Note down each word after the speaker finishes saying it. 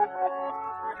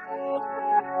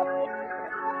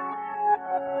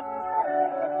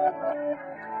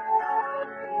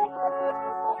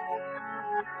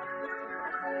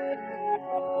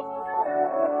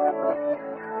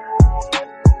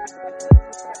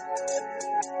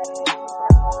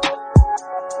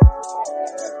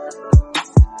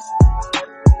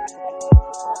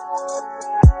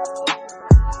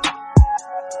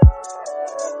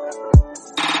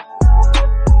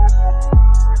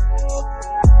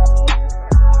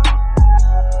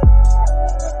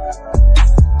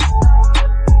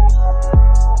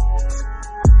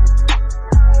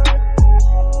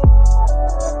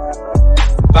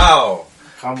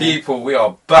People, we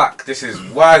are back. This is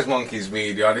Wise Monkeys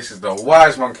Media. This is the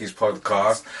Wise Monkeys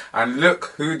podcast. And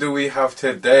look, who do we have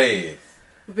today?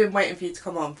 We've been waiting for you to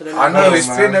come on for the I know, it's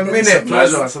been a minute, It's a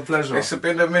pleasure, it's a pleasure. It's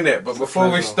been a minute, but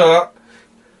before we start,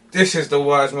 this is the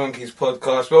Wise Monkeys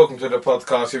podcast. Welcome to the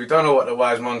podcast. If you don't know what the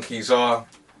Wise Monkeys are,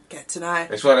 get to know.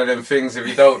 it's one of them things, if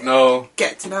you don't know,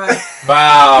 Get to know.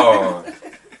 wow.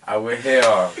 And we're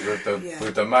here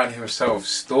with the man himself,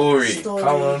 Storie. Come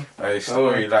on. A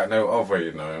Storie like no other,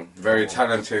 you know. Very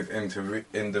talented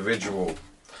individual.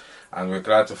 And we're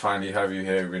glad to finally have you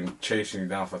here. We've been chasing you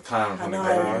down for time. I know.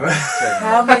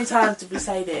 How many times did we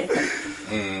say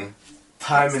this?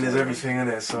 Timing is everything,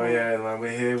 innit? So yeah, man,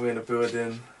 we're here, we're in the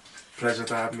building. Pleasure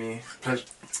to have me.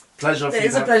 Pleasure for you.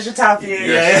 It's a pleasure to have you.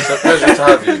 Yes, it's a pleasure to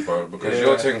have you, bro, because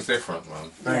your thing's different, man.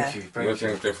 Thank you. Your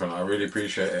thing's different. I really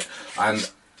appreciate it. And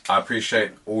I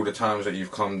appreciate all the times that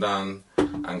you've come down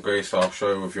and graced our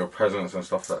show with your presence and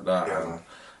stuff like that. Yeah,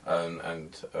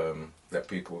 and let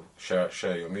people share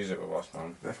your music with us,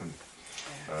 man. Definitely.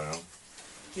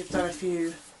 You've done a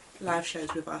few live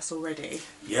shows with us already.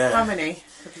 Yeah. How many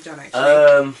have you done actually?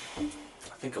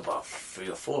 I think about 3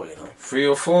 or 4, you know. 3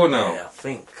 or 4 now? Yeah, I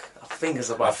think it's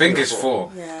about I think 3 or it's 4.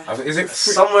 4. Yeah. Is it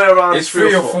somewhere around It's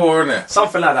 3 or 4, isn't it?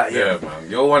 Something like that, yeah. Yeah, man.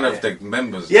 You're one of the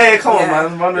members. Yeah, come on, Yeah.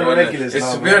 man. One of the regulars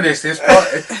now, To be man. honest,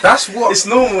 that's what... It's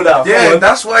normal now. Yeah,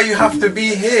 that's why you have to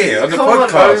be here on the Come on, man,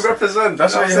 podcast. we represent.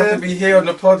 That's why you have to be here on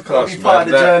the podcast, Be part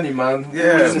of the man. journey, man. Yeah,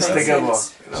 We're in man. this together.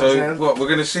 Makes You know what I'm So saying? what? We're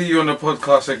gonna see you on the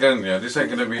podcast again, yeah. This ain't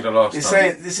gonna be the last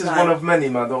time. This is one of many,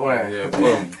 man. Don't worry. Yeah,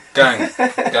 boom,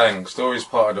 gang. Storie's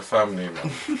part of the family,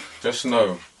 man. Just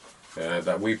know,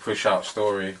 that we push out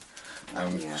Storie,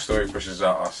 and Storie pushes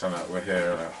out us, and we're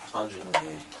here.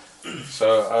 100.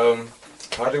 So,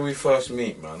 how did we first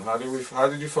meet, man? How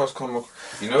did you first come?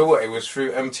 You know what? It was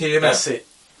through MT, innit? That's it.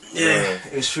 Yeah,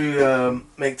 it was through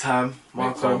Make Time,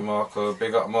 Marco. Marco,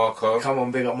 big up Marco. Come on,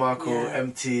 big up Marco, Yeah.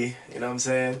 MT, you know what I'm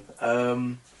saying?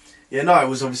 It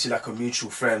was obviously like a mutual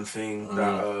friend thing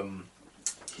that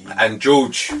And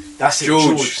George. that's it,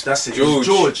 George. That's it. George.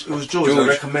 It was George that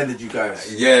recommended you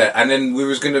guys. Yeah, and then we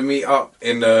was gonna meet up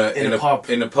in a pub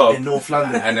in North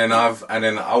London. and then I was And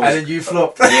then you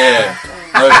flopped. yeah.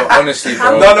 No, but honestly,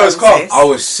 bro. No, it's calm. I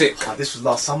was sick. This was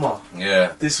last summer.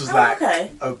 Yeah. This was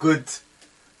okay. a good,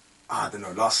 I don't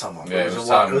know, last summer. Yeah,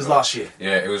 it was last year.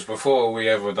 Yeah, it was before we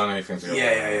ever done anything together.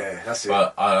 Yeah, that's it.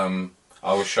 But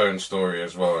I was showing Storie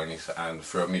as well, and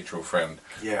through a mutual friend.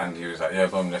 Yeah. And he was like, "Yeah,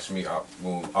 boom, let's meet up."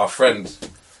 Well, our friend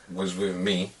was with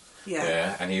me. Yeah.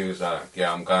 Yeah. And he was like,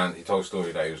 "Yeah, I'm going." He told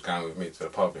Storie that he was going with me to the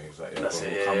pub. And he was like, "Yeah, boom,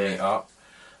 we'll come meet up."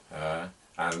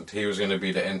 And he was going to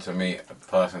be the intermediate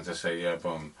person to say, "Yeah,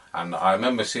 boom." And I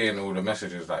remember seeing all the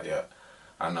messages like, "Yeah."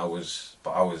 And I was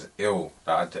ill.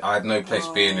 Like, I had no place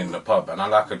being in the pub, and I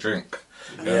like a drink.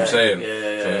 You know what I'm saying?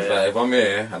 So it's like, if I'm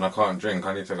here and I can't drink,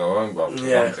 I need to go home, bro. I'm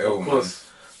ill, of course.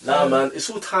 man. Man, it's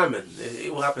all timing.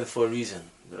 It will happen for a reason.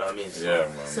 You know what I mean? So, Yeah,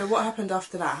 man. So what happened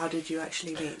after that? How did you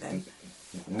actually meet then?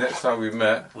 Next time we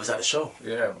met, was at the show.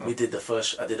 yeah, man. I did the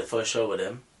first show with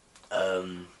them.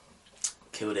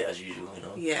 Killed it as usual, you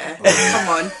know. Yeah. Come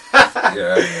on.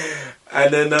 Yeah.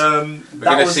 And then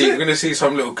We're gonna see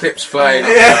some little clips flying.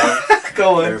 Yeah.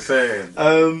 Go on. Insane.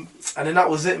 And then that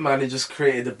was it, man. It just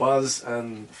created a buzz,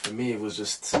 and for me, it was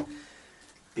just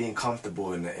being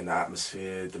comfortable in the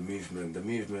atmosphere, the movement.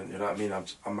 You know what I mean?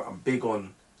 I'm big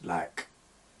on like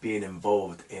being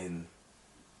involved in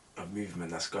a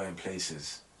movement that's going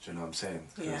places. Do you know what I'm saying?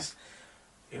 Because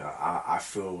I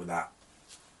feel that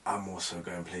I'm also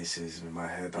going places in my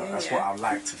head. That's what I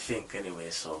like to think anyway.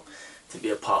 So to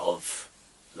be a part of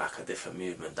like a different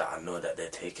movement that I know that they're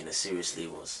taking it seriously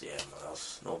was that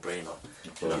was no brainer.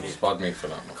 You know what I mean? Spud me for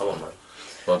that, man. Come on, man.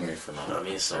 Spud me for that. You know what I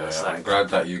mean? So Yeah, it's I'm like, glad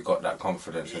that you got that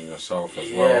confidence in yourself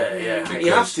as well. Yeah. Because,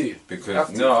 You have to.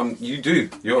 Because you do.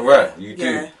 You're right. You do.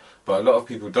 Yeah. But a lot of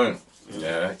people don't.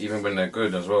 Yeah. Even when they're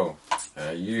good as well.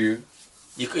 You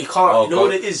can't. You know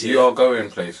what it is. You are going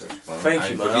places. Man. Thank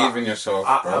and you, man. Believe in yourself.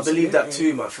 I believe that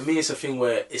too, man. For me, it's a thing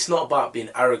where it's not about being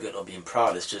arrogant or being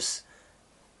proud. It's just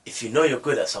if you know you're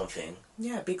good at something,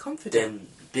 Be confident. then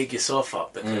big yourself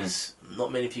up, because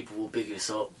not many people will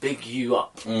big you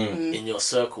up in your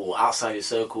circle or outside your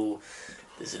circle.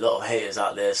 There's a lot of haters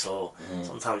out there, so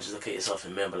sometimes just look at yourself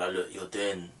and remember, like, look, you're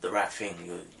doing the right thing.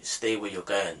 You stay where you're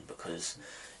going, because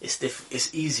it's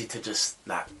easy to just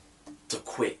like to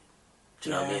quit. Do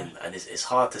you know what I mean? And it's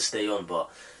hard to stay on,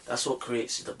 but that's what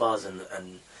creates the buzz and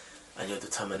your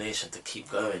determination to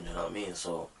keep going. You know what I mean?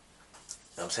 So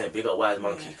I'm saying, big up Wise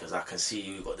Monkey, because I can see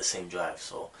you got the same drive,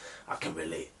 so I can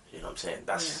relate. You know what I'm saying?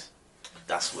 That's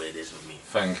what it is with me.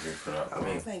 Thank you for that. I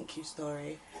mean, Thank you,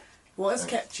 Storie. What has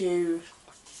kept you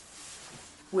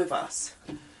with us?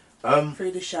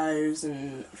 Through the shows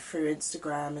and through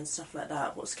Instagram and stuff like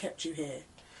that, what's kept you here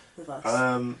with us?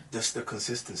 Just the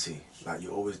consistency. Like,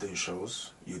 you're always doing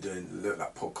shows. You're doing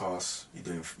like podcasts. You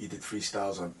did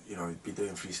freestyles. And you'd be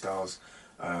doing freestyles.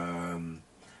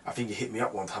 I think you hit me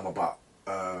up one time about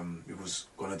it was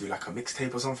gonna do like a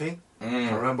mixtape or something.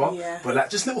 I remember. Yeah. But like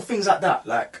just little things like that.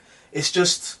 Like, it's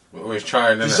just We're always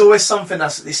trying. there's always something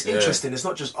it's interesting. It's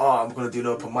not just I'm gonna do an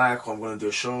open mic or I'm gonna do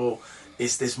a show.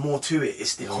 There's more to it.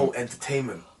 It's the whole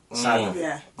entertainment side of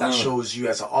it that shows you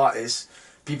as an artist.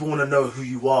 People want to know who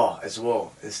you are as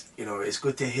well. It's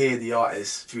good to hear the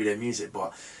artist through their music,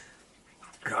 but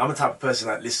I'm the type of person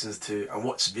that listens to and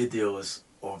watch videos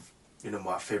of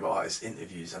my favorite artists'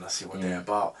 interviews, and I see what they're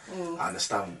about. I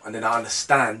understand, and then I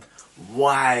understand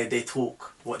why they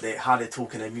talk, how they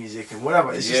talk in their music and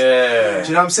whatever. It's just, do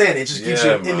you know what I'm saying? It just gives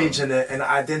you an image and an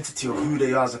identity of who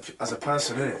they are as a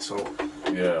person, innit? So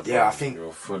I think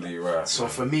you're fully right. So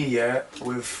for me,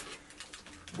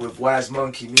 with Wise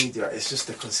Monkey Media, it's just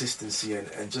the consistency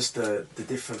and just the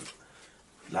different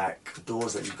like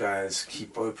doors that you guys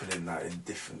keep opening, like in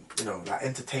different, like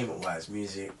entertainment wise,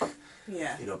 music.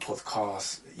 Yeah.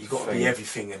 Podcasts. You got to be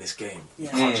everything in this game.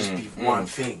 Yeah. You can't just be one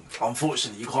thing.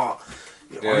 Unfortunately, you can't.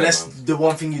 Unless the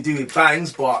one thing you do it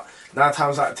bangs, but 9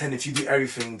 times out of 10, if you do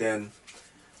everything, then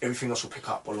everything else will pick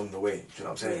up along the way. Do you know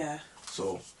what I'm saying? Yeah.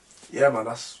 So, yeah, man,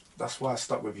 that's why I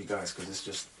stuck with you guys, because it's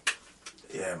just,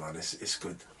 man, it's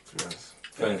good. To be honest.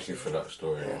 Thank you for that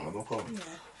story. Yeah, man, no problem. Yeah.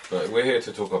 But we're here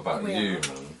to talk about you, man.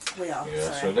 We are. Yeah.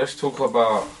 Sorry. So let's talk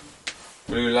about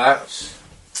Blue Lights.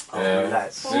 Blue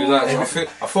Lights. Blue Lights.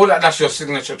 I feel like that's your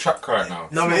signature track right now.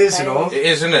 No, it is, It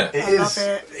is, isn't it? It I is. love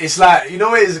it. It's like, it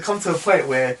has come to a point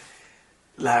where,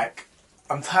 like,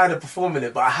 I'm tired of performing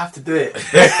it, but I have to do it. Do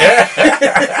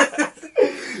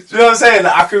you know what I'm saying?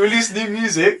 Like, I can release new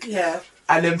music,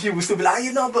 and then people still be like,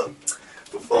 but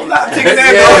perform that thing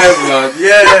there, man.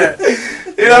 Yeah.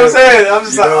 You know what I'm saying? I'm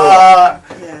just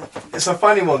It's a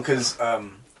funny one, because I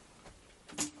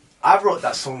wrote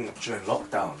that song during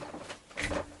lockdown.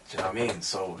 Do you know what I mean?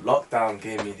 So lockdown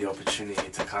gave me the opportunity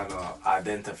to kind of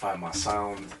identify my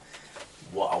sound,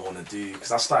 what I want to do.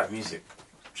 Because I started music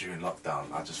during lockdown.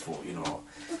 I just thought,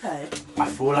 I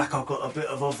feel like I've got a bit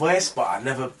of a voice, but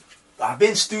I've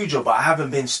been studio, but I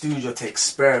haven't been studio to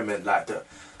experiment like the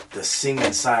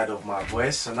singing side of my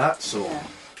voice and that. So,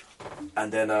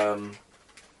 and then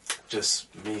just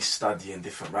me studying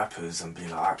different rappers and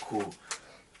being like, alright, cool.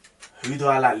 Who do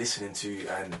I like listening to,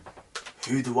 and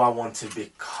who do I want to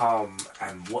become,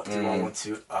 and what do I want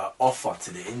to offer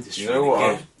to the industry? You know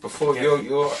what? Before you're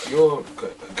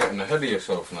getting ahead of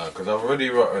yourself now, because I've already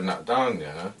written that down.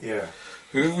 Yeah.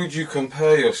 Who would you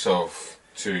compare yourself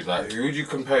to? Like, who would you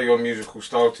compare your musical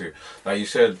style to? Like you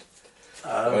said,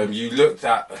 you looked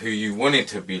at who you wanted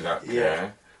to be like.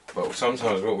 Yeah. But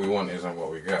sometimes what we want isn't what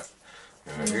we get.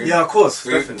 Of course.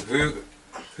 Definitely.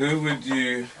 Who would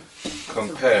you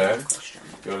compare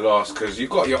your last? Because you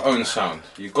got your own sound.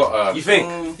 You got you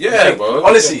think? Yeah, bro.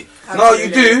 Honestly, no, you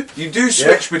do. You do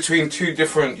switch between two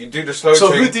different. You do the slow.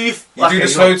 So ting, who do you? You do the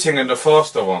slow ting and the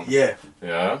faster one. Yeah.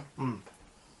 Yeah. And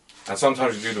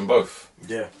sometimes you do them both.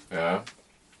 Yeah. Yeah.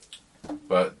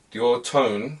 But your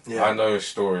tone, I know a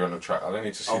story on the track. I don't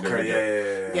need to see the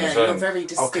video. Yeah, you're very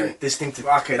distinct. Okay, distinctive.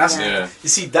 Okay, that's you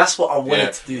see, that's what I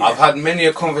wanted to do. I've had many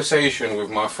a conversation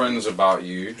with my friends about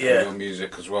you and your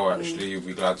music as well. Actually, you'll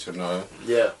be glad to know.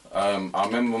 Yeah. I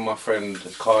remember my friend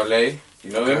Carlay.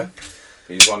 You know him?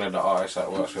 He's one of the artists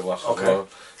that works with us as well.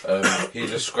 He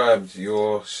described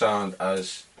your sound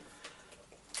as,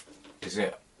 is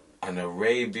it an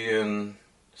Arabian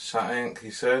something?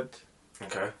 He said.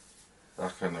 Okay.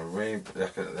 Like an Arabian,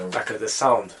 like the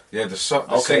sound. Yeah, the singing.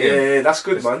 Okay, yeah, that's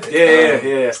good, man.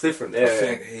 Yeah, it's different. Yeah, I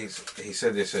think he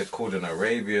said it's called an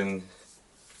Arabian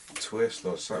twist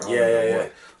or something. Yeah.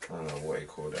 I don't know what he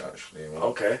called it actually. Man.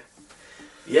 Okay.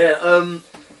 Yeah.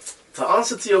 To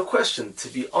answer to your question, to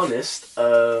be honest,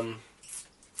 I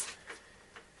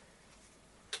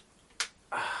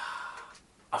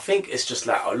think it's just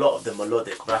like a lot of the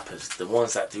melodic rappers, the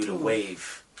ones that do the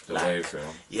wave.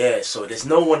 So there's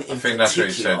no one in particular. I think that's what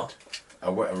he said.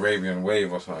 Arabian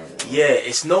wave or something. Yeah,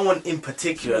 it's no one in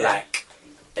particular like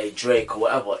a Drake or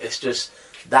whatever. It's just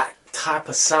that type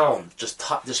of sound just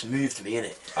moved me in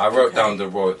it. I wrote down the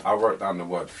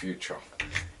word future.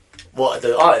 What,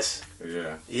 the artist?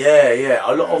 Yeah. Yeah.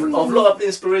 A lot of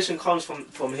inspiration comes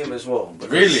from him as well.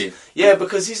 Because, really? Yeah,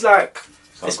 because he's like,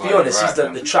 let's be honest, he's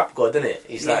the trap god, isn't it?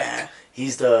 He's like.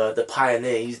 He's the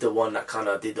pioneer. He's the one that kind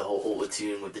of did the whole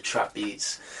auto-tune with the trap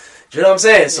beats. Do you know what I'm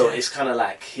saying? So it's kind of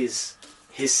like his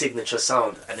his signature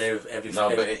sound and everything.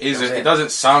 No, but it is. It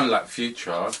doesn't sound like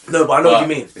Future. No, but I know what you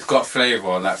mean. It's got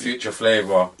flavour, like Future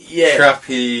flavour. Yeah.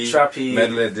 Trappy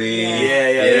melody.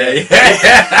 Yeah.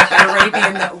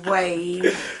 Arabian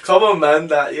wave. Come on, man.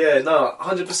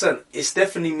 100%. It's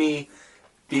definitely me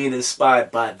being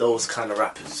inspired by those kind of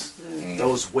rappers.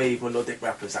 Those wave melodic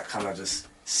rappers that kind of just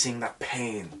sing that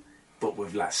pain, but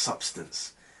with like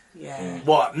substance. Yeah.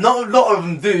 Well, not a lot of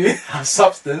them do have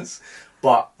substance,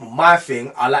 but my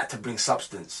thing, I like to bring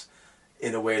substance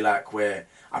in a way like where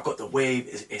I got the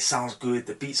wave, it sounds good,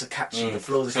 the beats are catchy, the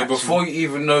flows are so catchy. before you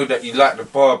even know that you like the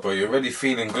bar, bro, you're already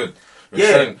feeling good.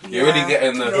 You're already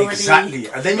getting the... Exactly.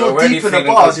 And then you're deep in the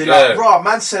bars, you're like, bro,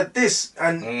 man said this,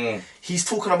 and he's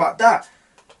talking about that.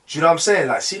 Do you know what I'm saying?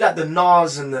 Like, see, like the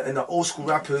Nas and the old school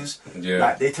rappers,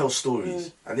 like they tell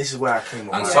stories, and this is where I came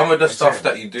up. And some of the stuff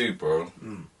that you do, bro,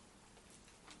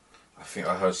 I think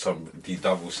I heard some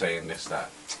D-Double saying this, that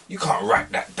you can't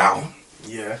write that down.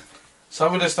 Yeah.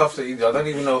 Some of the stuff that you do, I don't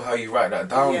even know how you write that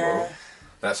down, bro.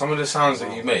 Like some of the sounds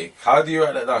that you make, how do you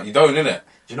write that down? You don't, innit?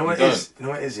 Do you know what it is? You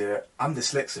know what it is, yeah? I'm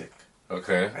dyslexic.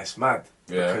 Okay. It's mad.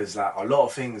 Yeah. Because like a lot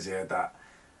of things, yeah, that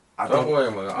I don't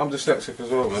worry, man. I'm dyslexic as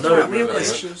well, man. No, we have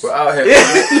issues. We're out here.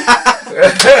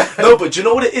 No, but do you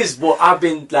know what it is? What I've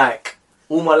been like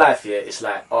all my life, yeah, it's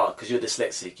like, because you're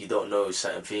dyslexic, you don't know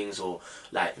certain things, or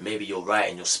like maybe you're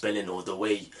writing, you're spelling, or the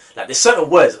way, like there's certain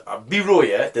words, I'll be real,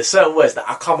 yeah, there's certain words that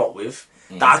I come up with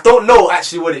that I don't know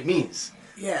actually what it means.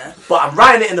 Yeah. But I'm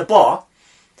writing it in the bar,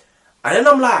 and then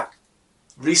I'm like,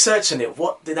 researching it,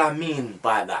 what did I mean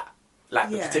by that?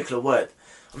 Like the particular word.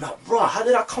 I'm like, bro, how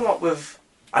did I come up with,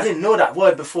 I didn't know that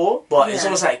word before, but it's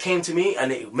almost like it came to me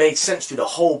and it made sense through the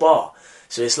whole bar.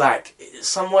 So it's like,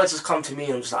 some words just come to me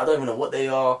and I'm just like, I don't even know what they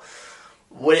are,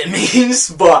 what it means,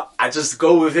 but I just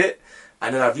go with it.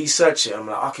 And then I research it. I'm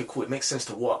like, okay, cool. It makes sense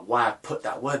to why I put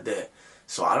that word there.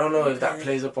 So I don't know if that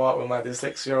plays a part with my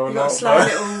dyslexia or not. Sly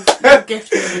little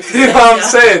gift. You know what I'm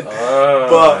saying?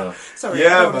 But sorry,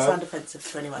 I don't want to sound offensive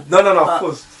to anyone. No, of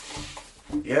course.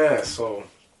 Yeah, so.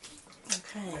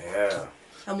 Okay. Yeah.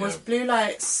 And was Blue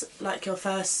Lights like your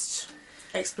first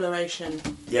exploration?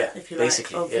 Yeah, if you like,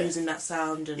 basically, of using that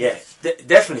sound. And yeah,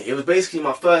 definitely. It was basically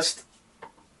my first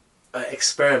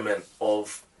experiment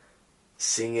of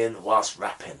singing whilst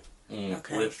rapping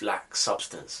with like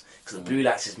substance. Because the Blue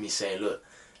Lights is me saying, look,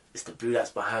 it's the blue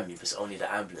lights behind me, but it's only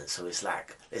the ambulance. So it's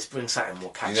like, let's bring something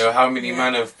more catchy. You know how many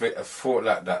men have thought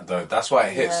like that though? That's why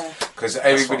it hits. Because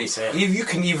everybody, you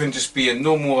can even just be a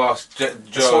normal ass Joe.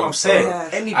 That's what I'm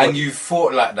saying. And you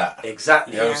thought like that.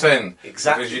 Exactly. You know what I'm saying?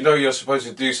 Exactly. Because you know you're supposed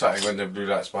to do something when the blue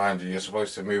light's behind you. You're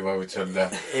supposed to move over to the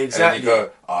left. Exactly. And you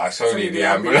go, it's only the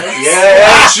ambulance.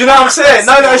 Yeah. You know what I'm saying?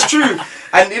 No, it's true.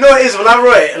 And you know what it is, when I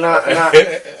wrote it, and I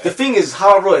the thing is,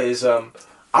 how I wrote it is,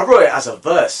 I wrote it as a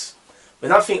verse.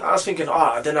 When I was thinking,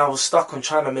 then I was stuck on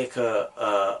trying to make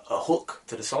a hook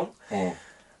to the song. And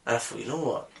I thought, you know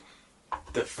what?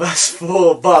 The first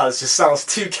 4 bars just sounds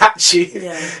too catchy.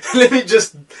 Yeah. Let me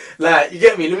just, like, you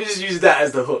get me? Let me just use that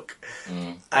as the hook.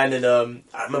 And then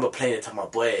I remember playing it to my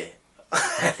boy.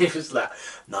 And he was like,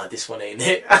 nah, this one ain't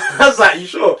it. I was like, you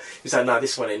sure? He's like, nah,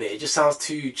 this one ain't it. It just sounds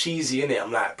too cheesy, innit?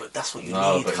 I'm like, but that's what you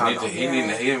need, kind of. He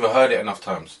never heard it enough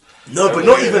times. No, but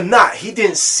not even that. He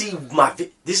didn't see my...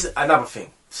 This is another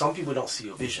thing. Some people don't see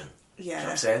your vision. Yeah. You know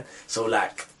what I'm saying? So,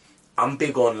 like, I'm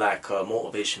big on, like,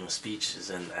 motivational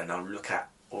speeches, and I'll look at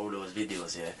all those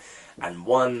videos, yeah. And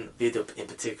one video in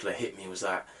particular hit me, was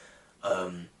like,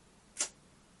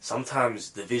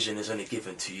 sometimes the vision is only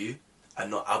given to you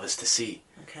and not others to see.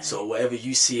 Okay. So whatever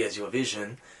you see as your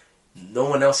vision, no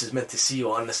one else is meant to see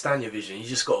or understand your vision. You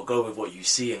just got to go with what you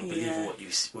see and believe in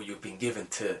what you've been given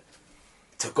to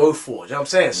go for. You know what I'm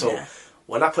saying? So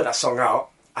when I put that song out,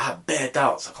 I had bare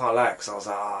doubts, I can't lie, because I was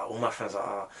like, all my friends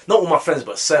are, not all my friends,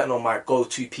 but certain of my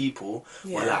go-to people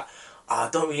were like, I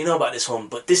don't really know about this one,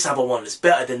 but this other one is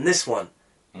better than this one.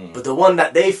 But the one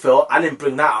that they felt, I didn't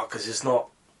bring that out because it's not,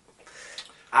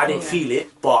 I didn't feel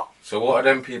it, but... So what are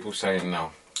them people saying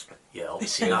now? Yeah,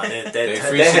 obviously now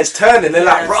their heads turning. They're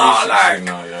like, rah, like,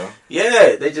 now,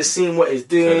 they just seeing what it's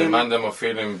doing. So the man them are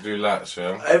feeling blue lights,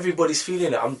 yeah. Everybody's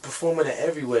feeling it. I'm performing it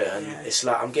everywhere, and it's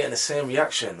like I'm getting the same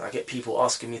reaction. I get people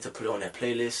asking me to put it on their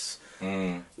playlists.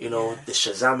 You know, they're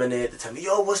Shazamming it. They tell me,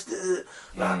 yo, what's the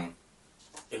like?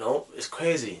 You know, it's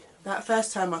crazy. That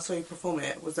first time I saw you perform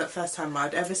it was that first time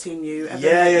I'd ever seen you.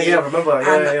 Yeah, I remember.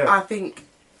 I think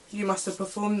you must have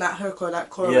performed that hook or that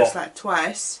chorus like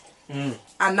twice.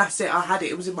 And that's it. I had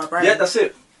it. It was in my brain. Yeah, that's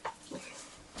it.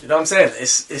 You know what I'm saying?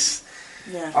 It's.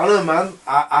 Yeah. I don't know, man.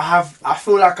 I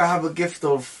feel like I have a gift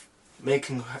of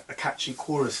making catchy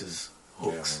choruses,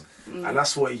 hooks, and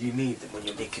that's what you need when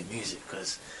you're making music.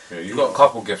 Because you got a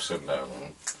couple gifts in there,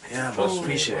 man. Yeah, man.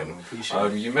 Appreciate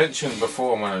it. You mentioned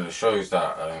before on one of the shows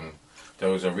that there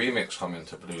was a remix coming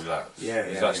to Blue Lights.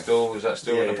 Is that still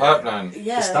in the pipeline?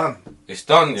 Yeah. It's done. It's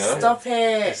done, yeah? Stop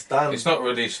it. It's done. It's not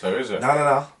released though, is it?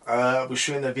 No. We're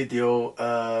shooting a video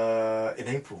in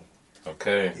April.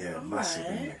 Okay. Yeah, massive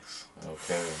remix.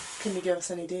 Okay. Can you give us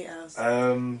any details?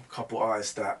 Couple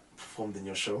artists that performed in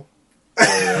your show.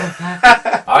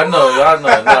 I know.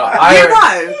 No,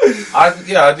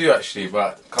 I do actually.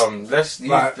 But come, let's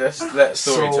let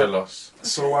Storie tell us.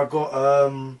 So I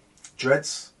got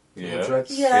Dreads. Yeah.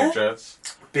 Dreads. Yeah. Big Dreads.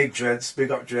 Big Dreads.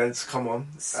 Big up Dreads. Come on.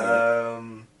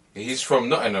 He's from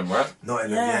Nottingham, right?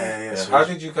 Nottingham. Yeah. So how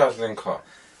did you guys link up?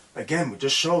 Again, it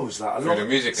just shows like a Through lot. the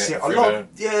music.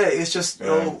 It's just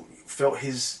felt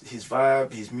his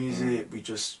vibe, his music. We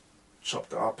just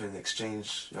chopped it up and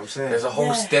exchanged. You know what I'm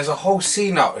saying? There's a whole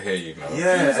scene out here, you know.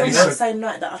 Yeah, it was on the same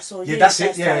night that I saw you. Yeah, that's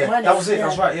it. Yeah. That was it.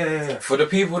 That's right. Yeah. For the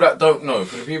people that don't know,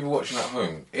 for the people watching at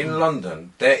home, in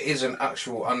London, there is an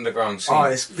actual underground scene. Oh,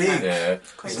 it's big. Yeah,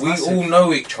 we massive. all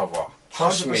know each other.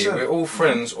 Trust 100%. me, we're all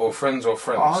friends or friends or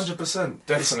friends. 100%.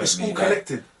 Definitely. It's all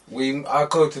connected. I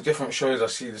go to different shows. I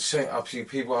see the same. I see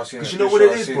people. I see. Because you know what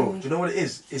it is, bro. Do you know what it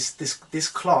is? It's this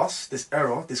class, this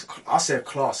era. I say a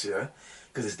class, yeah,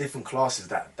 because there's different classes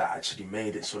that actually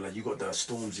made it. So like you got the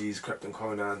Stormzy's, Krypton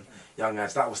Conan, Young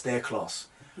Ads. That was their class.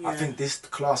 Yeah. I think this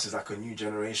class is like a new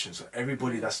generation. So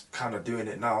everybody that's kind of doing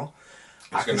it now,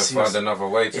 it's going to find another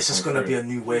way. It's just going to be a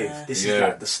new wave. Yeah. This is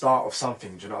like the start of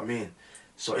something. Do you know what I mean?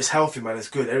 So it's healthy, man. It's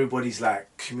good. Everybody's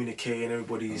like communicating.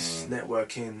 Everybody's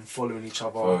networking, following each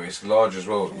other. Oh, it's large as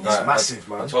well. It's massive,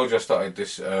 man. I told you I started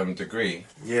this degree.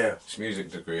 Yeah. This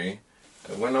music degree.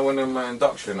 When I went on my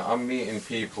induction, I'm meeting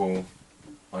people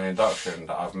on induction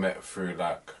that I've met through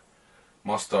like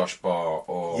Mustache Bar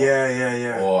or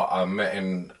or I've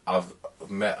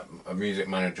met a music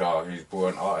manager who's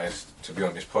brought an artist to be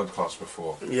on this podcast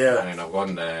before. Yeah. And I've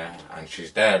gone there and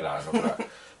she's there like, and I'm like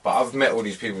but I've met all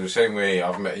these people the same way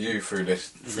I've met you through this,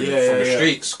 from the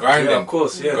streets, grinding, of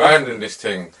course, grinding this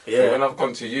thing. Yeah. So when I've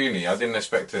gone to uni, I didn't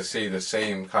expect to see the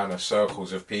same kind of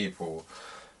circles of people.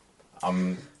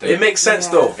 It makes sense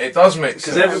though. It does make sense.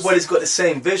 Because everybody's got the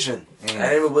same vision and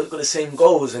everybody's got the same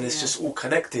goals and it's just all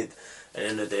connected at the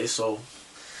end of the day. So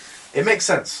it makes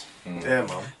sense. Yeah,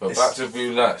 man. But back to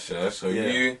Blue Lights, yeah? So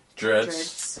you,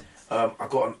 Dreads. I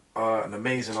got an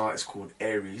amazing artist called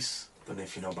Aries. Don't know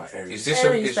if you know about Aries. Is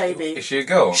Aries, baby? Is she a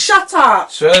girl? Shut up!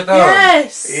 Swear down.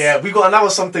 Yes! Yeah, we got another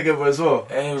song together as well.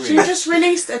 Aries. She just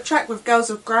released a track with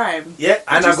Girls of Grime. Yeah,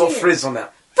 and I got Frizz on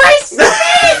that. Frizz!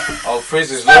 Oh,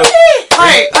 Frizz is look.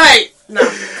 Wait. No,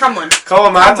 come on. Come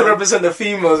on, man. I have to represent the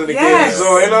females in the game as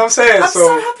well. You know what I'm saying? I'm so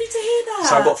happy to hear that.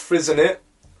 So I got Frizz in it.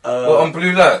 On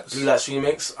Blue Lights? Blue Lights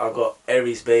remix. I got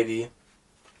Aries, baby.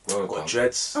 Well I got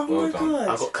Dreads. Oh my god.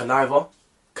 I got Conniver.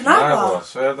 Conniver?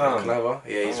 Swear down. Conniver.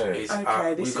 Yeah, he's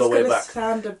okay, this we is go way going to back.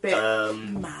 sound a bit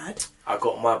mad. I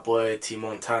got my boy T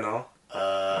Montana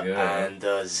and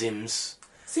Zims.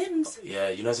 Zims? Yeah,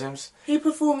 you know Zims? He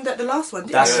performed at the last one,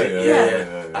 didn't That's he? it,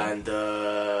 yeah. And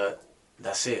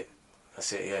that's it.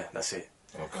 That's it.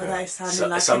 Okay. Well, that is sounding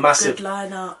like it's a massive good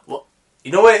lineup. Well,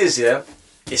 you know what it is, yeah?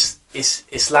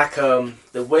 It's like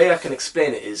the way I can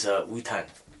explain it is Wu-Tang.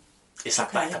 It's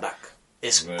like back to back.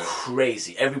 It's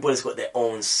crazy. Everybody's got their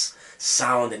own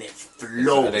sound and it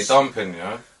flows. Are they dumping,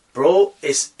 yeah? Bro,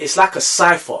 it's like a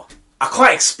cipher. I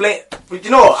can't explain. You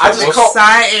know, I just can't.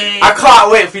 Exciting. I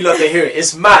can't wait for you lot to hear it.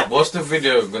 It's mad. What's the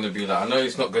video going to be like? I know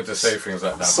it's not good to say things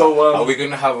like that. So, are we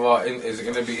going to have is it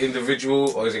going to be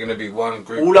individual or is it going to be one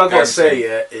group? All I gotta say,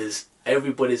 is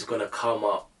everybody's gonna come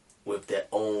up with their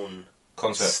own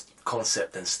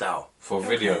concept and style for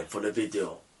video. For the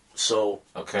video. So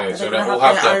okay, so they all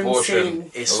have their portion.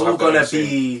 It's all gonna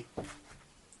be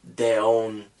their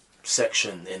own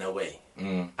section in a way.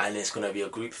 And it's gonna be a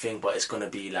group thing, but it's gonna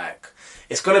be like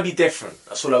it's gonna be different.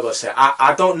 That's all I gotta say.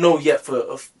 I don't know yet.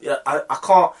 I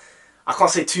can't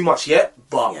say too much yet,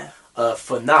 but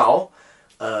for now,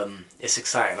 it's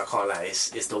exciting. I can't lie.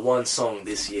 It's the one song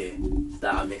this year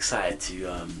that I'm excited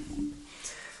to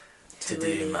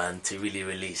do, man. To really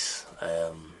release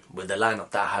with the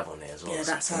lineup that I have on there as well. Yeah,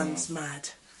 that sounds mad.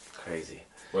 Crazy.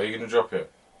 Where are you gonna drop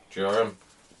it? GRM.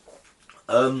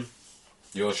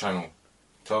 Your channel.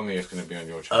 Tell me it's going to be on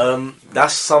your channel.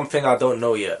 That's something I don't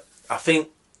know yet. I think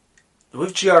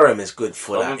with GRM is good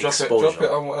for that exposure. Drop it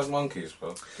on As Monkeys,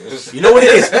 bro. You know what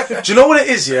it is? Do you know what it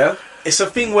is, yeah? It's a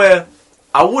thing where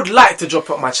I would like to drop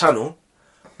it on my channel,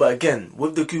 but again,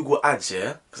 with the Google ads,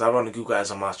 yeah, because I run the Google ads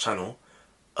on my channel,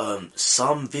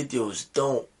 some videos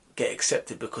don't get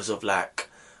accepted because of like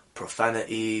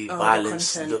profanity,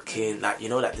 violence looking, like, you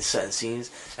know, like there's certain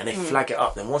scenes, and they flag it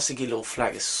up. Then once they get a little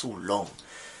flag, it's so long.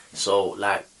 So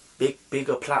like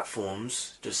bigger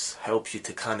platforms just help you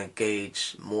to kind of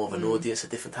gauge more of an audience, a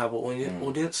different type of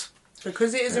audience.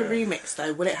 Because it is a remix,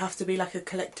 though, will it have to be like a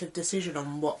collective decision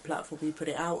on what platform you put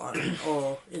it out on,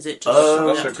 or is it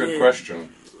just? That's a good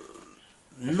question.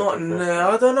 I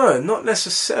don't know. Not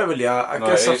necessarily. I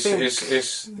guess I think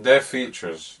it's their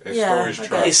features. It's Storie's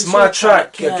track. It's my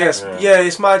track. I guess. Yeah,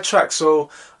 it's my track. So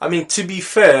I mean, to be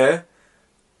fair,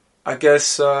 I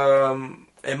guess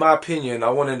in my opinion, I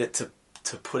wanted it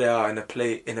to put it out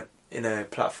in a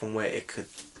platform where it could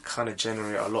kind of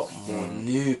generate a lot more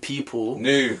new people.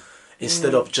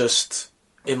 Instead of just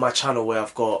in my channel where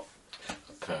I've got.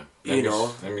 Okay.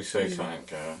 Let me say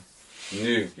something.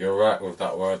 New. You're right with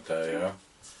that word there. Yeah.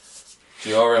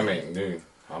 GRM ain't new.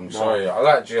 I'm sorry. I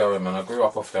like GRM and I grew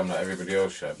up off them like everybody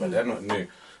else, but they're not new.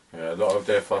 Yeah, a lot of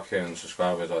their fucking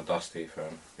subscribers are dusty, fam. You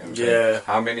know what I'm saying?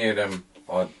 How many of them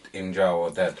are in jail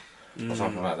or dead? Or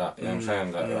something like that. You know what I'm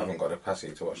saying? That I haven't got the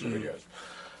capacity to watch the videos.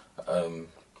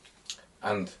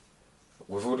 And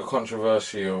with all the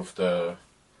controversy of the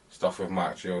stuff with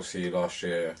Mike GLC last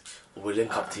year. With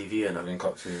Link Up TV and Link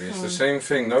Up TV. It's the same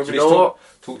thing. Nobody's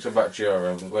talked about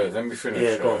GRM. Wait, let me finish.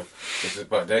 Yeah, go on.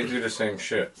 But they do the same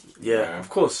shit. Yeah, of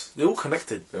course. They're all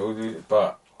connected. They all do,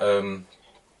 but no,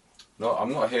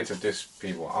 I'm not here to diss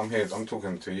people. I'm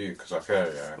talking to you because I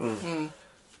care, yeah.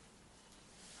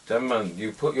 Then man,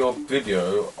 you put your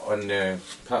video on their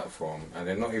platform and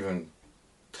they're not even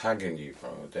tagging you,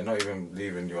 bro. They're not even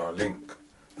leaving you a link.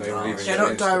 They're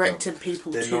not directing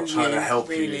people to not trying to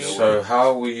help you. So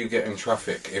how will you get in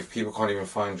traffic if people can't even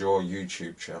find your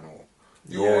YouTube channel?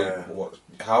 What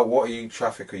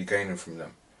traffic are you gaining from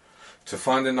them? To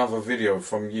find another video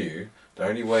from you, the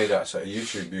only way that a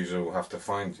YouTube user will have to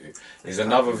find you is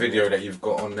another video that you've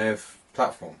got on their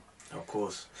platform. Of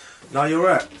course. No, you're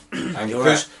right. And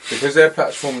because their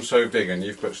platform's so big and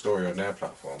you've put Storie on their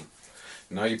platform,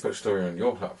 now you put Storie on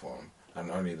your platform and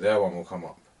only their one will come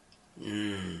up.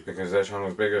 Because their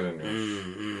channel's bigger than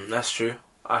yours. That's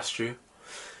true.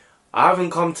 I haven't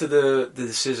come to the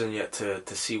decision yet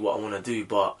to see what I want to do,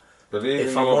 but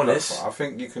if I'm honest, platform, I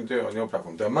think you can do it on your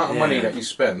platform. The amount of money that you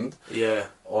spend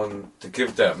on to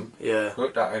give them,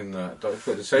 put that in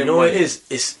put the same. You know what it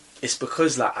is? It's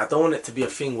because like I don't want it to be a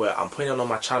thing where I'm putting it on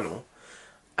my channel,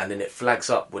 and then it flags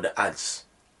up with the ads,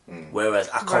 whereas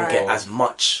I can't get as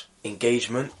much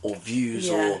engagement or views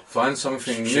or find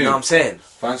something new. You know what I'm saying?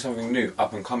 Find something new,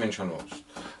 up and coming channels.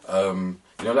 You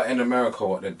know, like in America,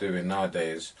 what they're doing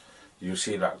nowadays, you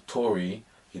see like Tory,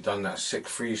 he done that sick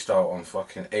freestyle on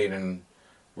fucking Aiden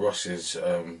Ross's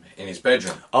in his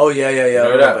bedroom. Oh yeah, you know I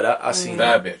remember that. I seen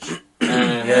that bitch.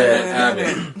 Yeah,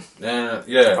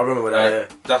 I remember that.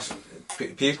 Yeah. That's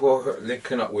people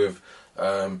linking up with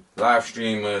live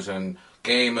streamers and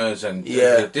gamers, and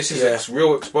this is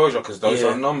real exposure because those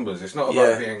are numbers. It's not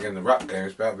about being in the rap game,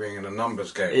 it's about being in the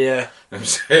numbers game. Yeah. You know what I'm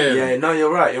saying? Yeah, no,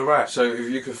 you're right. So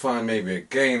if you could find maybe a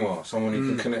gamer, someone you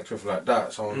can connect with like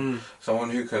that, someone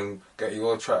who can get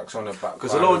your tracks on the back.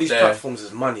 Because a lot of these platforms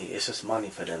is money, it's just money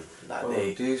for them.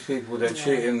 Like these people, they're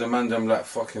treating the man them like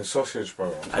fucking sausage,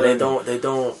 bro. And they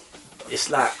don't. It's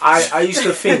like I used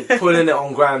to think putting it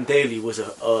on Graham Daily was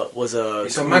a.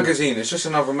 It's a magazine. It's just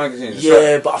another magazine.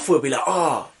 But I thought it'd be like,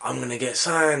 I'm gonna get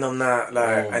signed on that,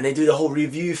 and they do the whole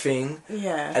review thing.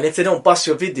 Yeah. And if they don't bust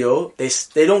your video,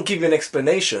 they don't give you an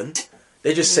explanation.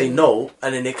 They just say no,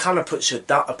 and then it kind of puts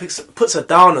a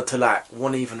downer to like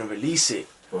want to even release it.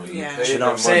 Well, you know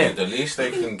what I'm saying? The least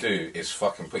they can do is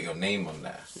fucking put your name on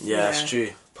there. Yeah, that's true.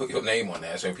 Put your name on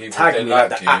there so people tag me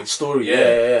like you. At Storie.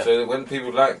 Yeah. So when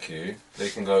people like you, they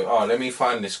can go, let me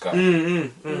find this guy.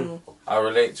 I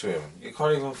relate to him. You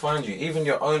can't even find you. Even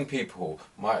your own people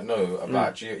might know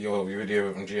about your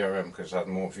video on GRM because it had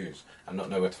more views and not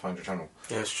know where to find your channel.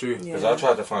 Yeah, it's true. Because I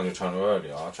tried to find your channel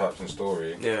earlier. I typed in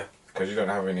Storie. Yeah. Because you don't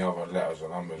have any other letters or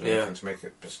numbers or anything to make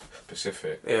it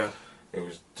specific. Yeah. It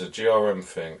was the GRM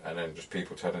thing, and then just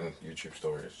people telling YouTube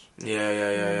stories.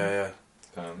 Yeah.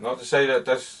 Not to say that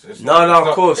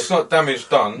of course. It's not damage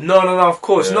done. No, of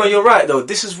course. Yeah. No, you're right though.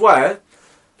 This is why.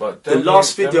 But the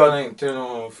last video ain't doing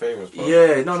no favors. Bro.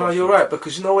 Yeah, no, you're right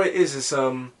because you know what it is. It's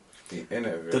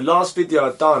the last video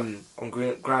I done on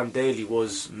Graham Daily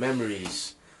was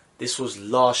memories. This was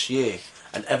last year,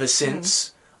 and ever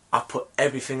since I put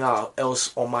everything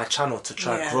else on my channel to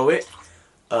try and grow it.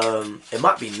 It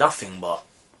might be nothing, but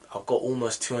I've got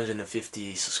almost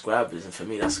 250 subscribers, and for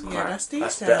me that's quite,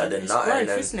 that's better than nothing.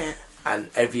 Isn't it? And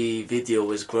every video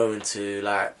was growing to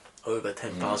like over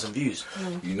 10,000 views.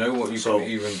 You know what you can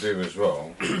even do as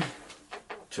well?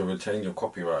 to retain your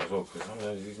copyright as well,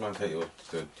 because these man take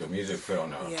your music, put it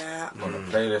on on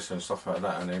a playlist and stuff like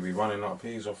that, and they be running up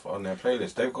peas off on their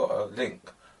playlist. They've got a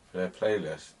link for their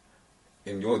playlist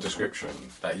in your description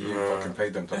that you fucking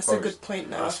paid them to post. That's a good point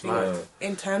now. I think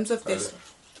in terms of this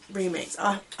remix,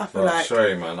 I feel like...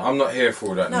 Sorry, man. I'm not here for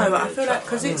all that. No, but I feel like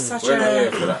because it's such We're not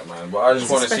here for that, man. But I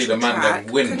just want to see the man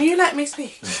then win. Can you let me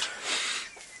speak?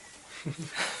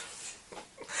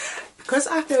 Because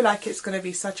I feel like it's going to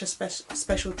be such a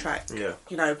special track. Yeah.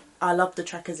 You know, I love the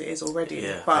track as it is already.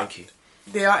 Yeah, but thank you.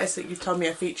 The artists that you've told me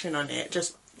are featuring on it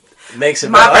just... makes it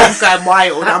my better. brain's going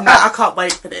wild. I'm like, I can't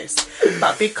wait for this.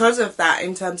 But because of that,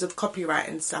 in terms of copyright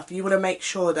and stuff, you want to make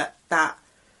sure that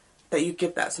you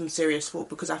give that some serious thought,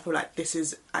 because I feel like this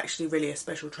is actually really a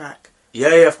special track.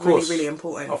 Yeah, of course. Really, really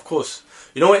important. Of course.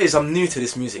 You know what it is? I'm new to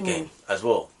this music game as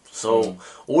well. So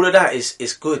all of that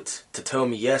is good to tell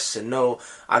me yes and no.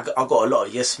 I got a lot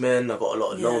of yes men, I got a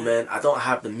lot of no men. I don't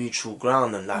have the mutual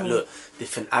ground and look,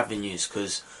 different avenues,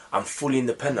 because I'm fully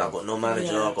independent. I got no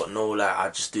manager, I got no I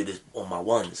just do this on my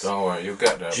ones. Don't worry, you'll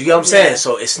get there. Do you get what I'm saying?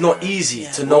 So it's not easy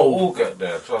to know. We'll get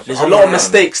there. There's a lot of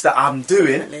mistakes that I'm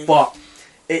doing, but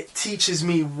it teaches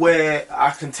me where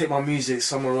I can take my music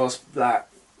somewhere else,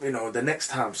 the next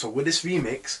time. So with this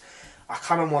remix, I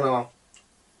kind of want to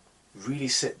really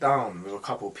sit down with a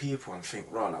couple of people and think,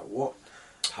 right, what?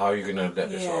 How are you going to let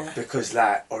this off? Because,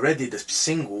 already the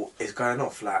single is going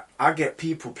off. I get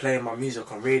people playing my music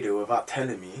on radio without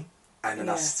telling me, and then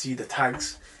I see the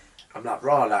tags. I'm like,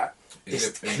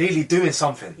 it's clearly doing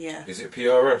something. Yeah. Is it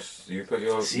PRS? You put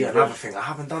your... See, another thing, I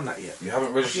haven't done that yet. You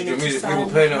haven't registered your music, people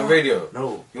playing it on radio?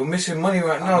 No. You're missing money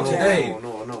right now, today.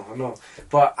 No.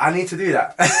 But I need to do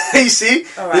that. You see?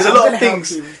 Right, there's a lot of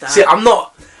things. See, I'm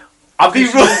not... I'll be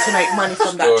real. To make money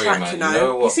from that track, man. you know. You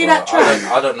know what, see that track?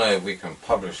 I don't know if we can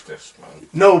publish this, man.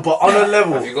 No, but on a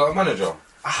level... Have you got a manager?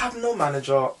 I have no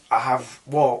manager. I have...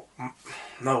 Well,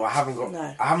 no, I haven't got...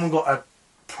 No. I haven't got a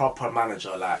proper manager,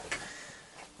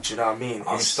 do you know what I mean?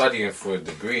 I'm studying for a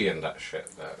degree in that shit.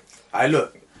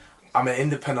 I'm an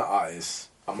independent artist.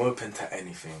 I'm open to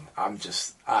anything. I'm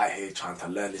just out here trying to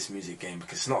learn this music game,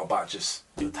 because it's not about just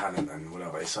your talent and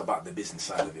whatever. It's about the business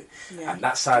side of it. Yeah. And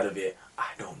that side of it, I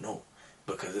don't know,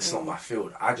 because it's not my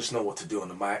field. I just know what to do on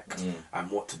the mic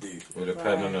and what to do. With a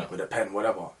pen and with a pen,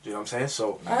 whatever. Do you know what I'm saying?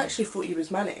 So I actually thought you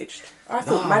was managed. I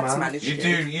thought Mads managed you.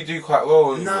 You do quite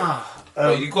well. Nah.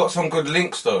 You got some good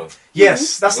links though.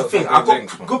 Yes, that's the thing. I've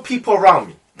got good people around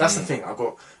me. That's the thing. I've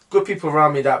got good people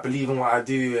around me that believe in what I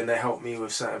do, and they help me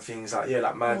with certain things.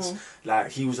 Like Mads,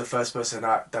 he was the first person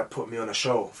that put me on a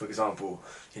show, for example.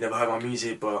 He never heard my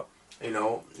music, but he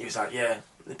was like, yeah,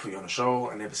 they put you on a show,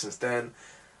 and ever since then,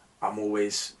 I'm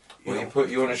always... He put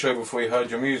you on a show before he heard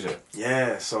your music?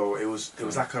 Yeah, so it was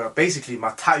basically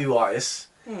my tattoo artist.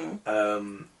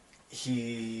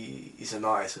 He's an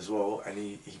artist as well, and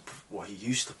he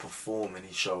used to perform in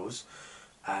his shows,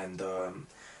 and I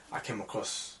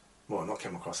asked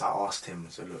him,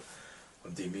 so look,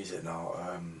 I'm doing music now,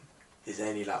 is there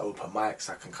any open mics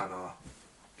I can kind of...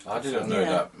 I didn't know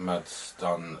that Mad's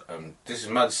done, this is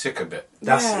Mad's sick a bit.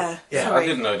 That's it. Yeah, I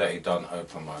didn't know that he'd done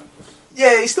open mics.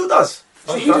 Yeah, he still does.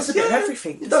 So he does a bit of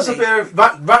everything. He does a bit of...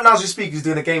 Right now as we speak, he's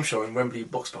doing a game show in Wembley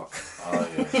Box Park. Oh,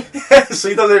 yeah. So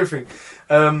he does everything.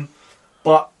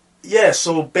 But, yeah,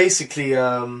 so basically,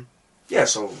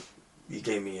 so he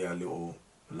gave me a little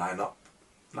lineup.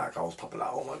 I was probably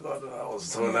oh my God, I was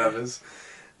so nervous.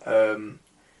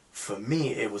 For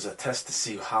me, it was a test to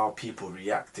see how people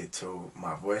reacted to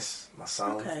my voice, my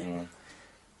sound. Okay.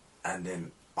 And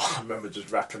then I remember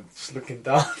just rapping, just looking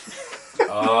down.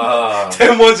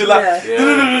 Then once you're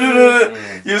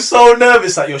you're so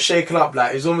nervous that you're shaking up.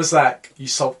 It's almost like you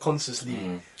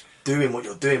subconsciously doing what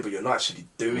you're doing, but you're not actually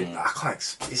doing. I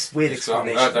can't. It's weird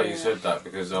explanation. I'm glad that you said that,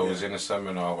 because I was in a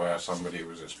seminar where somebody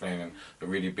was explaining a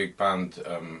really big band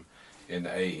in the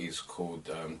 80s called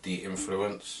The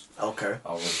Influence. Okay.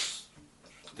 I was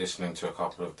listening to a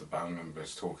couple of the band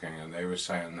members talking, and they were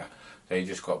saying that they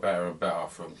just got better and better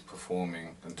from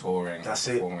performing and touring. That's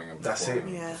it. Performing.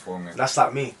 That's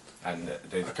like me. And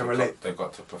I can relate. They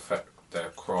got to perfect their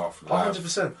craft.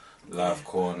 100%. Live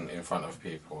corn in front of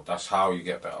people. That's how you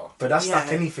get better. But that's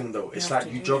like anything though. It's like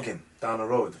you jogging down the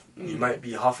road. You might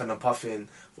be huffing and puffing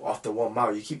after 1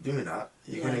 mile. You keep doing that,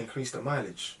 you're going to increase the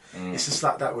mileage. It's just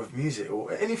like that with music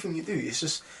or anything you do. It's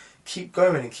just keep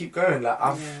going and keep going.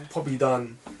 I've probably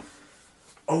done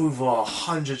over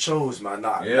 100 shows, man.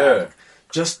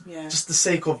 Just the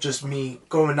sake of just me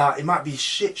going out. It might be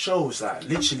shit shows,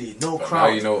 literally no crowd.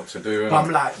 Now you know what to do. But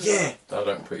I'm like, that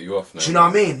don't put you off now. Do you know what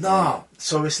I mean? Nah.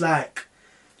 So it's like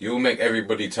you'll make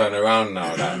everybody turn around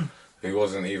now. He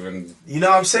wasn't even. You know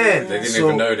what I'm saying? They didn't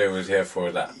even know they was here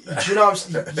for that. Do you know what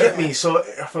you get me? So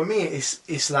for me,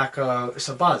 it's like it's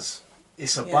a buzz.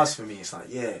 It's a buzz for me. It's like,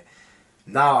 yeah,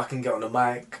 now I can get on the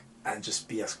mic and just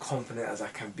be as confident as I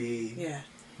can be. Yeah.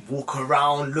 Walk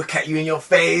around, look at you in your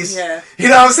face. Yeah. You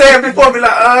know what I'm saying? People will be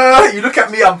like, you look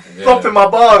at me, I'm flopping my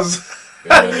bars.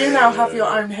 You now have your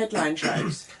own headline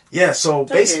shows. Yeah, so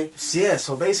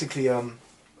Don't basically,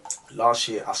 last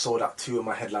year I sold out 2 of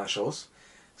my headline shows.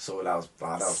 So that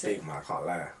was big, man. I can't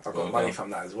lie. I got money from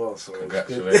that as well. So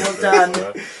Congratulations. Well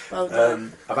done. Well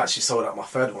done. I've actually sold out my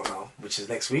 3rd one now, which is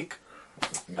next week.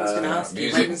 I was going to ask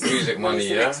you, music money,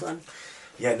 yeah. Next one?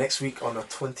 Yeah, next week on the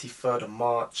 23rd of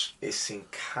March, it's in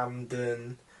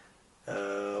Camden.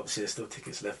 Obviously, there's still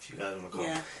tickets left. You guys want to come?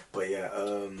 Yeah. But yeah.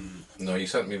 No, you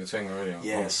sent me the thing already.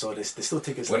 Yeah, so there's still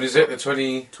tickets. When left. is it? The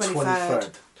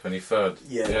 23rd. 23rd.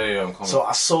 Yeah. I'm coming. So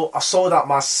I sold out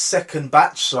my 2nd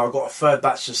batch. So I got a 3rd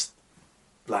batch. Just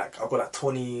like I got like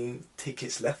 20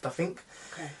 tickets left, I think.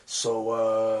 Okay. So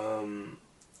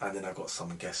and then I got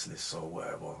some guest lists or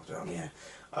whatever. Do you know what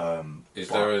I mean?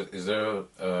 Is there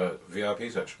a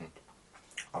VIP section?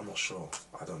 I'm not sure.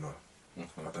 I don't know.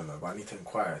 I don't know, but I need to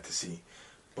inquire to see.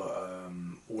 But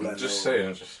all I know... Just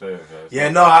saying, guys. Yeah,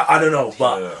 no, I don't know.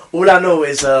 But all I know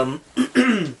is,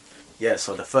 yeah,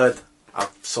 so the 3rd,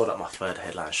 I've sold out my 3rd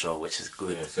headline show, which is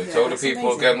good. Yeah, so tell the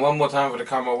people again, one more time for the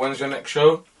camera, when's your next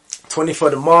show?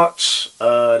 23rd of March,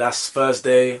 that's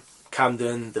Thursday,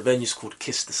 Camden. The venue's called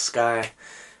Kiss the Sky.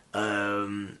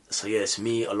 So yeah, it's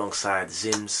me alongside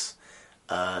Zims.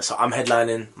 So I'm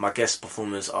headlining. My guest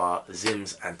performers are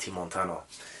Zims and T Montana.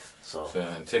 So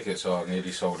and tickets are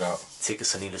nearly sold out.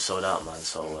 Tickets are nearly sold out, man.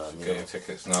 So get your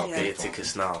tickets now. Yeah. Get your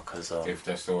tickets now, cause if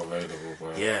they're still available.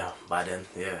 Bro. Yeah, by then,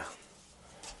 yeah.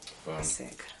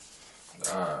 Sick.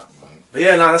 Man. But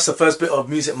yeah, that's the first bit of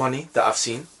music money that I've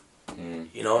seen.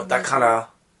 You know, that Mm-hmm. kind of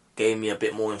gave me a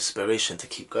bit more inspiration to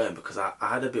keep going, because I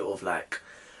had a bit of like,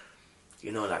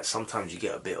 you know, like sometimes you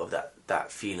get a bit of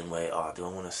that feeling where, do I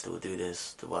want to still do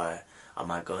this? Am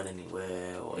I going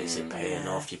anywhere, or is it paying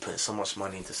off? You put so much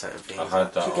money into certain things. I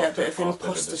had that. You get a bit of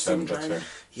imposter syndrome.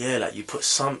 Yeah, like you put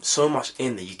so much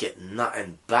in that you get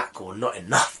nothing back, or not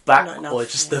enough back, or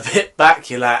just a bit back.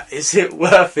 You're like, is it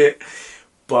worth it?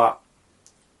 But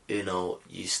you know,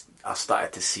 I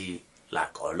started to see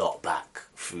like a lot back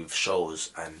through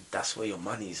shows, and that's where your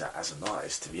money's at as an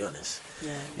artist, to be honest.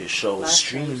 Yeah. Your shows,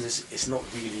 streams, it's not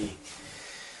really.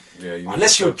 Yeah,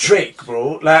 unless you're Drake,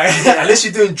 bro. Like, unless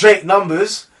you're doing Drake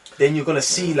numbers, then you're gonna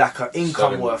see like an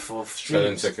income worth of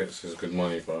streams. Selling tickets is good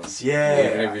money, bro.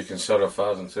 Yeah. Even if you can sell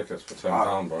 1,000 tickets for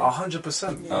 £10, bro.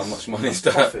 100%. How much money is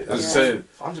that?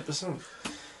 100%.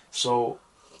 So,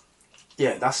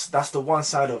 yeah, that's the one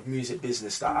side of music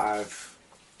business that I've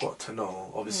got to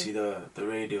know. Obviously, the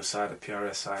radio side, the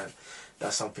PRS side,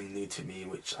 that's something new to me,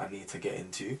 which I need to get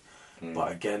into.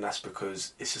 But again, that's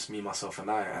because it's just me, myself,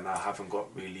 and I haven't got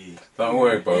really. Don't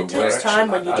worry, bro. It takes time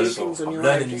when you do things on your own.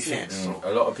 Learning new things.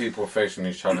 A lot of people are facing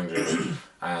these challenges,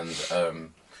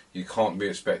 and you can't be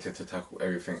expected to tackle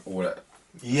everything all at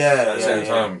the same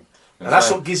time. And that's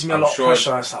what gives me a lot of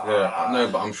pressure. It's like, no,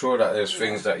 but I'm sure that there's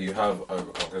things that you have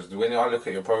overcome, because when I look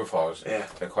at your profiles,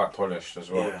 they're quite polished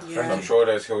as well. So I'm sure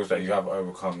there's hills that you have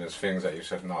overcome. There's things that you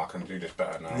said, no, I can do this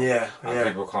better now. And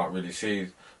people can't really see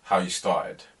how you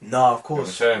started. No, of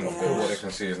course. You know what I'm saying? What they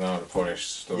can see is now the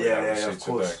polished story that we see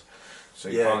today. So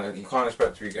you can't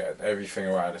expect to get everything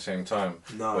right at the same time.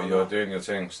 No, but you're doing your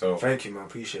thing still. Thank you, man.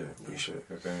 Appreciate it.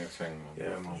 You're doing your thing, man.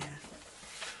 Yeah, man.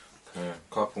 Okay,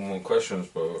 couple more questions,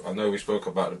 bro. I know we spoke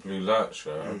about the blue lights,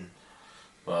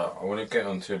 but I want to get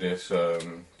onto this,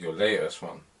 your latest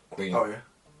one, Queen. Oh, yeah.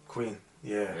 Queen.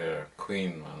 Yeah. Yeah,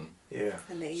 Queen, man. Yeah.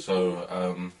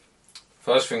 So,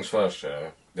 first things first,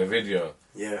 the video.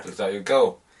 Yeah. Is that your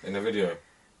girl in the video?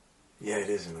 Yeah, it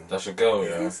is, you know. That's your girl,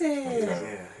 yeah? Is it?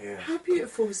 Okay. Yeah. How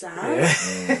beautiful is that?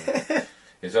 Yeah.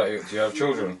 Is that do you have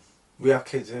children? We have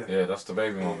kids, yeah. Yeah, that's the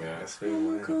baby mom, yeah. That's the baby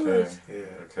mom, God. Okay. Yeah.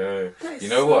 Okay. That is You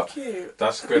know so what? Cute.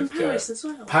 That's Up good, in Paris as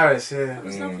well. Paris, yeah. That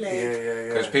was lovely.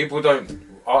 Yeah. Because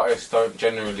artists don't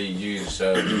generally use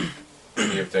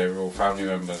any of their real family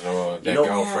members or their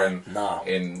girlfriend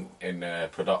in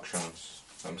productions.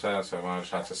 I'm saying, so I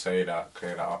just had to say that,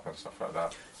 clear that up and stuff like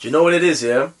that. Do you know what it is,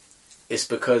 yeah? It's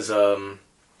because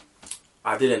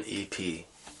I did an EP,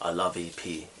 a love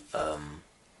EP,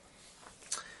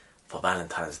 for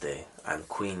Valentine's Day, and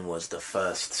Queen was the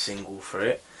first single for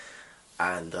it,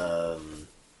 and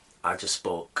I just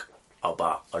spoke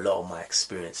about a lot of my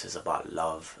experiences about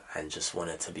love and just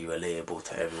wanted to be relatable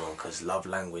to everyone, because love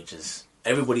language is,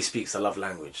 everybody speaks a love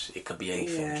language. It could be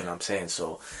anything, do you know what I'm saying?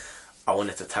 So I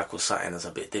wanted to tackle something that's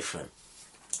a bit different.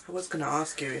 I was going to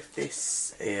ask you if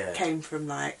this Yeah. came from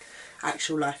like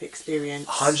actual life experience.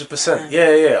 100%.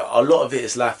 Yeah. A lot of it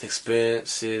is life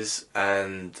experiences,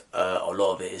 and a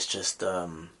lot of it is just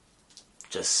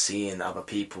seeing other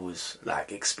people's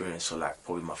like experience. So like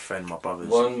probably my friend, my brothers.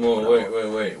 One more.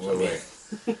 Wait.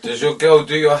 Does your girl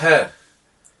do your hair?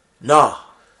 Nah,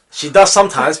 she does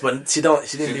sometimes, but she didn't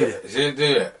do it. She didn't do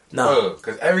it. No,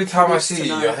 because every time I see you,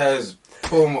 know. your hair's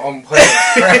boom on point.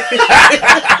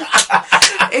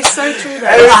 It's so true though.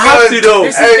 I have to though.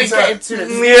 This is big getting to it.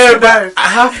 Yeah, but I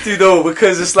have to though,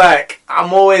 because it's like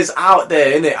I'm always out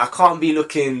there, innit? I can't be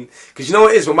looking, because you know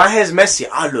what it is, when my hair's messy,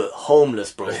 I look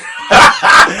homeless, bro.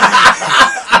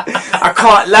 I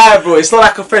can't lie, bro. It's not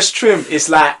like a fresh trim. It's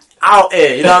like out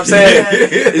here, you know what I'm saying?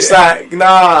 It's like,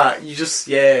 nah, you just,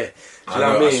 yeah. Do you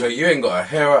know what I mean? So you ain't got a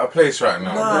hair out of place right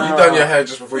now, No. bro. You done your hair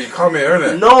just before you come here,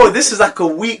 innit? No, this is like a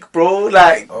week, bro.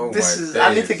 Like, Oh this my is, I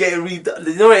need days. to get it redone.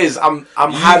 You know what it is? I'm You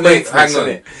high wait, maintenance, hang on.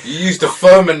 innit? You use the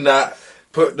foam and that.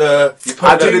 You put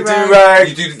I the do the do-rag.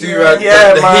 You do the do-rag.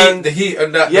 Yeah, the man. heat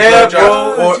and that. Yeah, the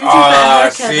bro. Do you do that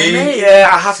haircut, see. innit? Yeah,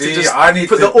 I have See, to just I need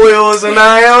put to- the oils and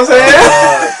that, you know what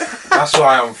I'm saying? That's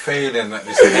why I'm failing at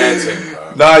this hair thing,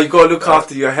 bro. Nah, you gotta look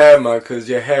after your hair, man, because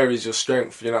your hair is your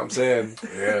strength, you know what I'm saying?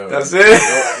 Yeah, That's man.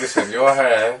 it. Listen, your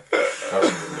hair,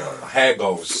 your hair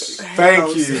goes.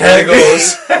 Thank you. Hair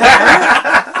goes.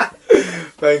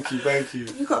 Thank you.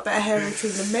 You've got a better hair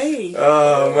routine than me.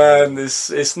 Oh, man,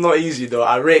 it's not easy, though.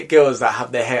 I rate girls that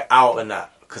have their hair out and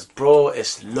that, because, bro,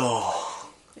 it's long.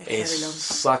 It's very long.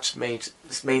 such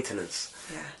maintenance.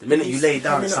 Yeah. The minute you lay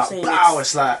down, Have you it's not like, seen wow, it's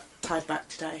it's like... tied back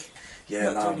today. Yeah,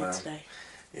 Not nah, doing man. it today.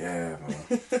 Yeah,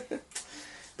 man.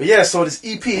 But yeah, so this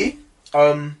EP, it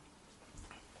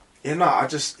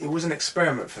was an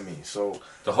experiment for me. So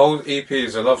The whole EP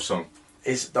is a love song.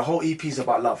 the whole EP is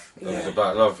about love. It's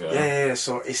about love, yeah. Yeah.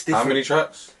 So it's different. How many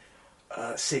tracks?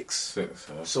 6.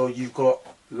 6. So you've got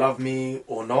Love Me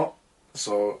or Not.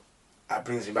 So that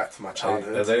brings me back to my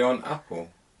childhood. Are they on Apple?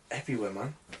 Everywhere,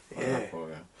 man. On Yeah. Apple,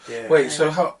 yeah. Yeah. Wait, so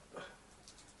how...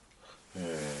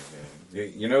 Yeah.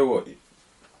 You know what?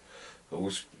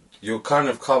 You're kind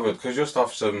of covered, because your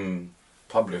stuff's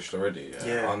published already,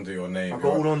 Yeah. under your name. I've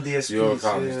got all on DSPs. Your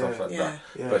account and yeah. stuff like Yeah. that.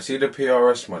 Yeah. But see the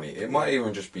PRS money, it might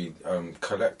even just be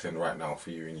collecting right now for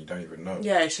you and you don't even know.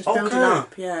 Yeah, it's just Okay. building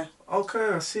up. Yeah. Okay,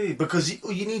 I see. Because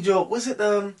you need your... Was it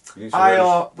You need to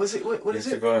IR... Was it... What you is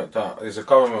need to it? go at that. It's a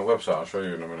government website, I'll show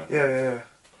you in a minute. Yeah.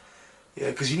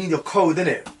 Yeah, because you need your code,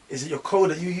 innit? Is it your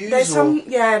code that you use? There's or?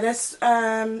 there's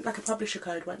like a publisher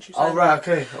code once you sign Oh, right, up.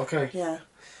 okay. Yeah.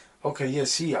 Okay, yeah,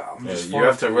 see, I'm Yeah, just you following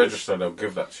have to through. register, they'll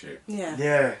give that to you. Yeah.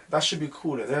 Yeah, that should be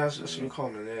cool. That should be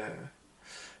common, yeah.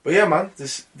 But yeah, man,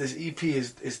 this EP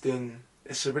is doing...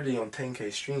 It's already on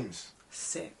 10k streams.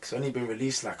 Sick. It's only been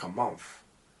released like a month.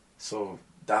 So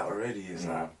that already is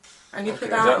Yeah. like... And you put Okay.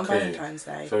 that out on Exactly. Valentine's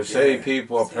Day. So say Yeah.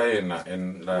 people are playing that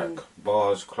in like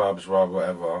bars, clubs,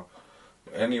 whatever,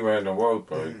 anywhere in the world,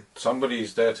 bro.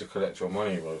 Somebody's there to collect your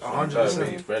money, bro. So you better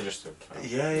 100%. be registered.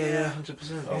 Yeah,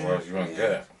 100%. Otherwise you won't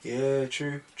get it. Yeah,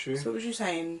 true. So what was you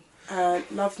saying?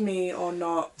 Love Me or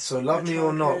Not? So Love My Me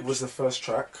or Not Childhood. was the first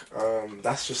track.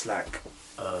 That's just like...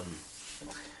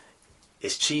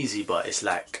 It's cheesy, but it's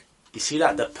like, you see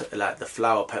like the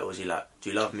flower petals, you like, do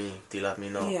you love me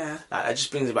not? Yeah. Like, that just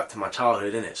brings me back to my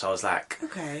childhood, innit? So I was like,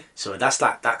 Okay. so that's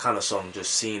like that kind of song,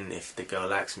 just seeing if the girl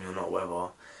likes me or not, whatever.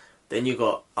 Then you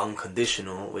got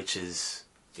Unconditional, which is,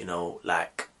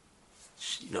 like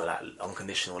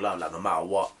unconditional love, like no matter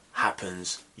what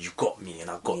happens, you got me and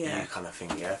I got Yeah. you kind of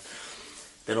thing, yeah?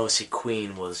 Then obviously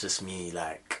Queen was just me,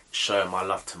 like, showing my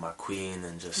love to my queen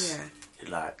and just,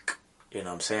 like, you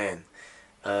know what I'm saying?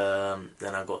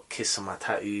 Then I got Kiss on My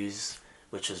Tattoos,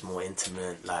 which was more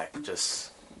intimate, like,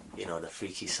 just, the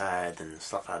freaky side and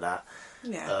stuff like that.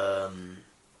 Yeah.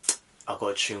 I got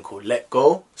a tune called Let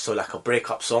Go, so like a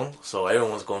breakup song. So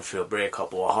everyone's going through a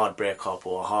breakup or a hard breakup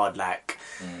or a hard like,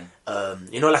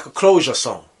 like a closure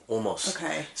song almost.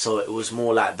 Okay. So it was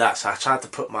more like that. So I tried to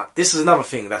put this is another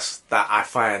thing that I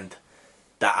find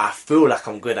that I feel like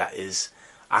I'm good at is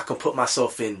I can put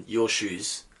myself in your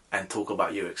shoes and talk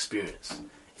about your experience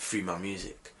through my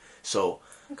music. So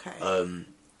Okay.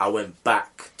 I went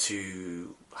back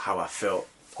to how I felt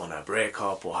on a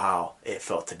breakup or how it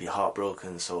felt to be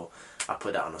heartbroken, so I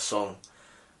put that on a song.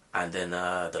 And then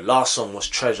the last song was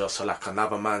Treasure, so like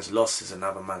another man's loss is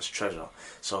another man's treasure.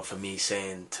 So for me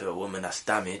saying to a woman that's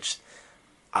damaged,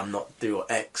 I'm not your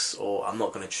ex, or I'm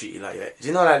not gonna treat you like your ex.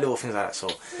 You know, like little things like that. So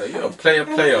You're a player.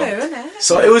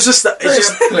 so it was just it's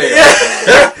just Player.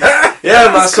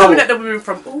 yeah, man. It's So coming at the women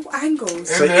from all angles.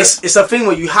 so it's a thing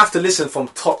where you have to listen from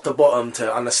top to bottom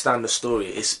to understand the story.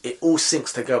 It all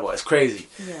syncs together. It's crazy.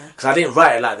 Yeah. Because I didn't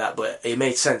write it like that, but it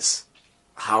made sense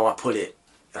how I put it,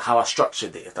 how I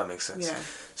structured it. If that makes sense. Yeah.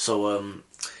 So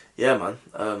yeah, man.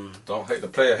 Don't hate the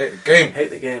player, hate the game. Hate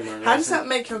the game, man. How does that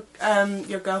make your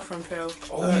girlfriend feel?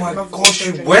 Oh my Love gosh, you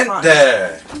children, went fine.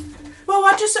 there. Well,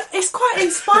 it's quite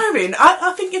inspiring.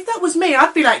 I think if that was me,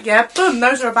 I'd be like, yeah, boom,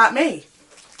 those are about me.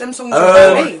 Them songs are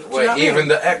about me. Do you know Wait, what I even mean?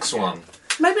 the X one.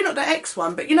 Maybe not the X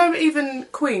one, but you know, even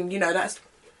Queen, you know, that's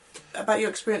about your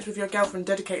experience with your girlfriend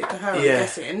dedicated to her, I'm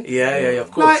guessing. Yeah,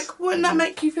 of course. Like, wouldn't that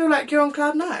make you feel like you're on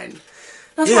cloud nine?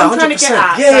 That's Yeah, what I'm trying to get 100%.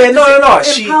 at. Yeah, Like, no.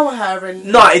 does it empower her and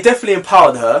No, it definitely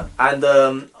empowered her,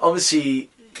 and obviously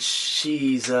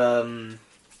she's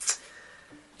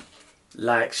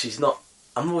like she's not.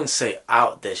 I'm not gonna say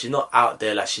out there. She's not out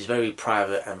there. Like she's very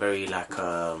private and very like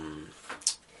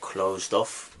closed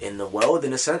off in the world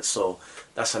in a sense. So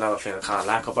that's another thing I kind of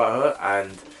like about her.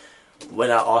 And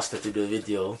when I asked her to do a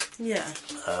video, yeah,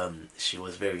 she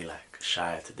was very like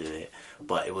shy to do it.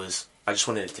 But it was. I just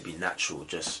wanted it to be natural,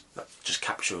 just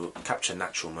capture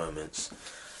natural moments,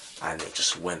 and it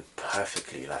just went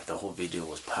perfectly. Like the whole video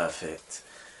was perfect,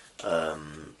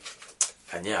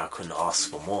 and yeah, I couldn't ask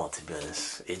for more. To be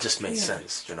honest, it just made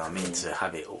sense. Do you know what I mean? To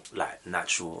have it like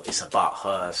natural. It's about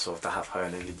her, so to have her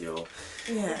in the video,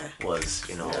 was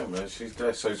Yeah, man, she's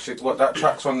there. So that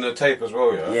track's on the tape as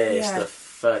well, yeah. Yeah, it's the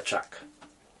third track.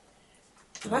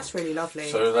 well, that's really lovely.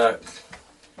 So like,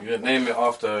 you name it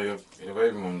after your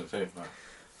baby mum, the tape, man.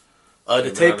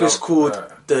 The tape is called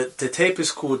the tape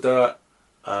is called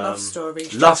Love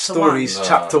Stories. Love Chapter Stories One.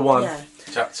 Chapter 1. Yeah.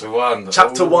 Chapter 1.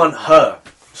 Chapter 1, her.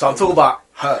 So I'm talking about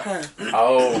her. Her.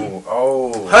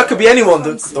 Oh. Her could be anyone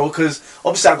though, because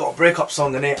obviously I got a breakup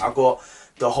song in it. I got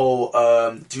the whole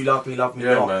Do You Love Me, Love Me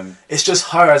Yeah, Not. man. It's just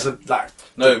her as a like.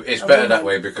 No, it's better that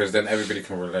way because then everybody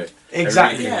can relate.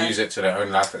 Exactly. Everybody can use it to their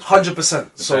own life. 100%.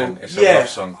 So It's a yeah, love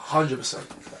song.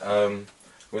 100%.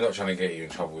 We're not trying to get you in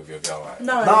trouble with your girl. Right?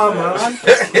 No, man. I'm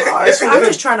It's all I'm good.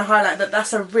 just trying to highlight that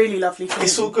that's a really lovely thing.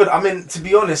 It's all good. I mean, to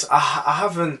be honest, I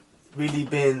haven't really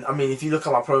been. I mean, if you look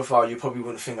at my profile, you probably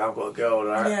wouldn't think I've got a girl,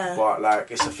 right? Yeah. But like,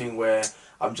 it's a thing where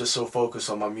I'm just so focused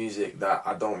on my music that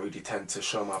I don't really tend to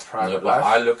show my No, private but life.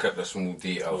 I look at the small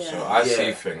details, so I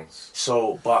see things.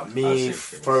 So, but I me see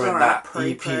things. throwing Alright, that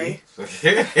pray, EP, pray.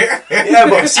 yeah,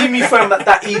 but see me throwing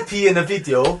that EP in a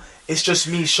video, it's just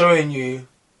me showing you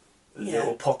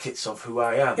little pockets of who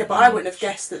I am. Yeah, but I wouldn't have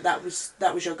guessed that was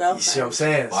your girlfriend. You see what I'm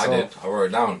saying? I So- did. I wrote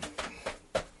it down.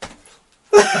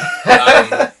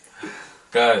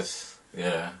 Guys,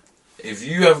 yeah. If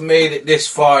you have made it this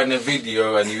far in the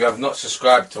video and you have not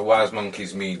subscribed to Wise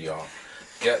Monkeys Media,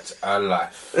 get a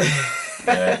life.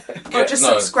 Yeah. Or just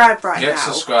subscribe right Get now.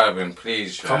 subscribing,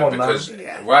 please. Yeah, Come on, man. because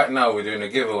right now we're doing a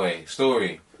giveaway.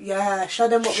 Story. Yeah, show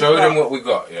them what Show we've them got. what we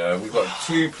got, yeah. We got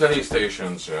 2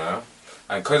 PlayStations, yeah.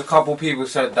 And because a couple people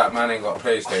said that man ain't got a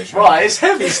PlayStation. Right, it's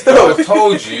heavy still. I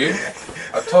told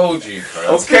you,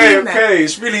 bro. Okay, in there. okay,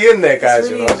 it's really in there, guys.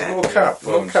 really You know, in there. no cap,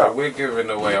 no So cap. we're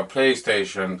giving away a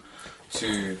PlayStation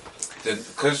to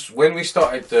because when we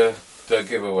started the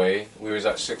giveaway, we was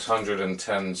at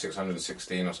 610,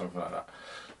 616 or something like that.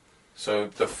 So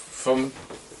the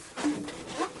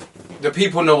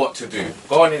people know what to do.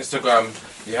 Go on Instagram.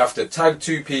 You have to tag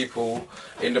 2 people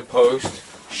in the post,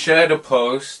 share the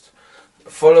post,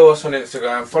 follow us on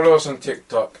Instagram, follow us on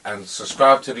TikTok, and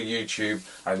subscribe to the YouTube.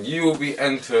 And you will be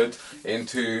entered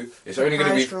into. It's only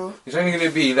going to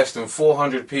be less than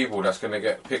 400 people that's going to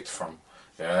get picked from.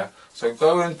 Yeah. So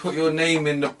go and put your name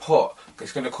in the pot.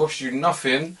 It's going to cost you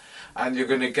nothing. And you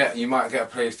might get a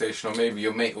PlayStation, or maybe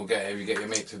your mate will get it if you get your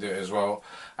mate to do it as well.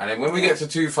 And then when we get to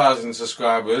 2,000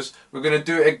 subscribers, we're going to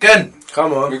do it again.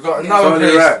 Come on. We've got It's another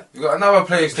only right. We've got another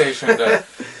PlayStation there.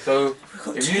 So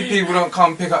if you people don't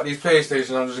come pick up these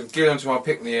PlayStations, I'm just going to give them to my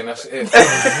pickney and that's it.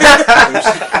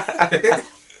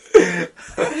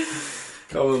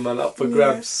 Come on, man, up for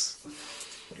grabs.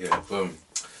 Yeah, boom.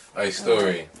 Hey,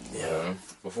 Storie. Yeah.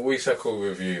 Before we settle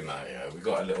with you now, yeah, we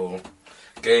got a little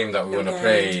game that we want to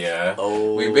play. Yeah.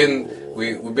 Oh. We've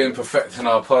been perfecting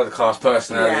our podcast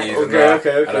personalities Yeah.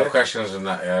 and our questions and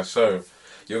that. Yeah. So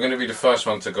you're going to be the first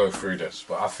one to go through this,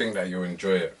 but I think that you'll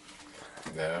enjoy it.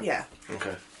 Yeah. Yeah.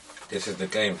 Okay. This is the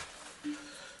game.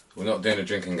 We're not doing a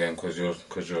drinking game because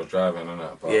you're driving and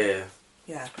that. But Yeah.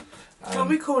 Yeah. What are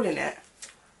we calling it?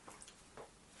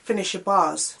 Finish your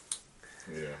bars.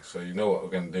 Yeah. So you know what we're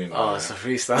going to do now. Oh, yeah? it's a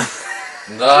freestyle.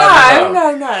 No.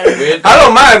 Weird. I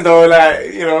don't mind though.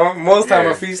 Like most time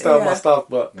I freestyle my Yeah. stuff,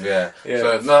 but Yeah. Yeah.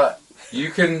 So no,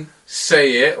 you can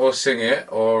say it or sing it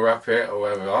or rap it or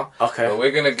whatever. okay, But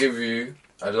we're gonna give you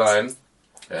a line,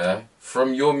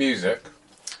 from your music.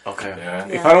 okay. Yeah.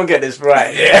 If I don't get this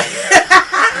right, yeah.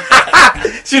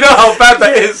 Do you know how bad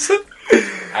that is?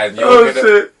 And Oh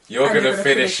shit! you're And gonna you're gonna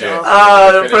finish finish it. it off.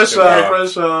 Ah, the Finish pressure, it.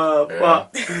 pressure. Yeah.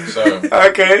 Fuck. So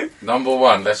Okay. number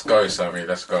one, let's go, Sammy.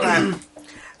 Let's go. Right.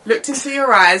 Looked into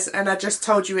your eyes and I just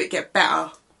told you it'd get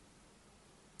better.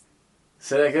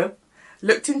 Say that again.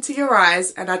 Looked into your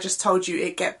eyes and I just told you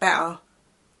it'd get better.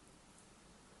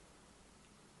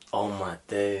 Oh my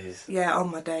days. Yeah,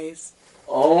 on my days.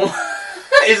 Oh,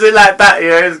 is it like that?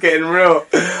 Yeah, it's getting real.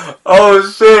 Oh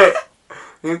shit.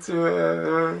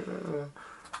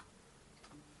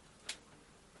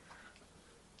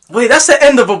 Wait, that's the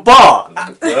end of a bar.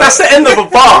 That's the end of a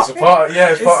bar. It's part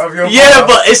of your Yeah, bar.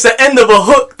 but it's the end of a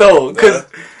hook though. Cause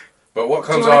But what Do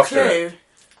comes you want a after it? clue?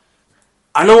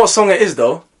 I know what song it is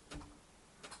though.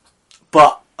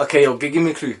 But okay, yo, give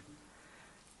me a clue.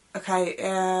 Okay,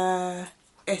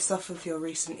 it's off of your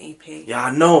recent E EP. Yeah,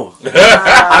 I know.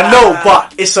 I know,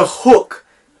 but it's a hook.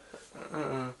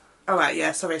 Alright,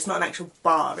 yeah, sorry, it's not an actual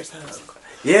bar, it's a hook.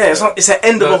 Yeah, it's the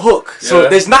end of a hook. So Yeah.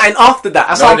 there's nothing after that.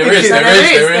 That's No, what I'm there is, thinking.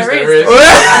 there is. And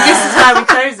this is how we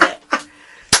chose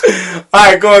it.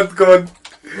 Alright, go on.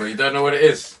 Well, you don't know what it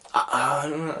is.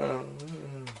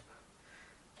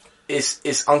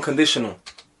 It's unconditional.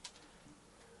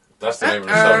 That's the name of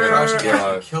the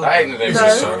song. That ain't the name of the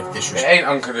No. song. It ain't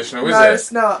unconditional, is No, it?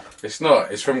 it's not. It's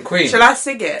not. It's from Queen. Shall I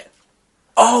sing it?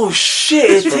 Oh shit,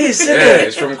 it is, isn't Yeah, it?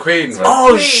 it's from Queen, man.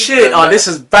 Oh Queen. shit! Oh, this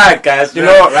is bad, guys. You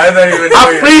know what? I don't even know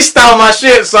I it. freestyle my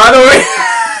shit, so I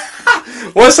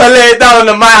don't. Once I lay it down on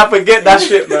the mic, I forget that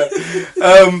shit, man.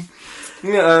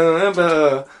 Yeah, I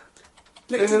remember.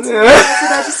 Looked into your eyes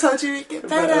and I just told you it'd get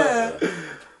better.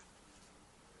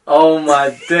 Oh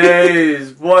my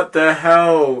days! What the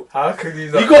hell? How can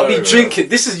you not You got know me that? drinking.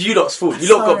 This is you lot's fault.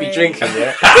 You lot got me Sorry. drinking,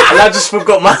 yeah. And I just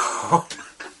forgot my.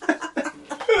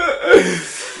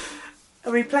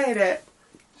 Are we playing it?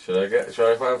 Should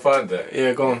I find it?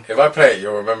 Yeah, go on. If I play it,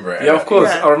 you'll remember it. Yeah, of course,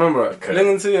 Yeah. I remember it. Okay. Look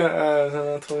into your eyes and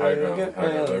I told Hang you on, to get hang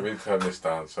on. Let better. me turn this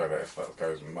down so that it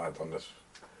goes mad on this.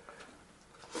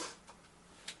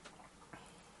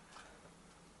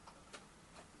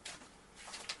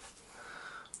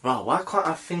 Wow, why can't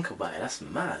I think about it? That's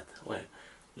mad. Wait.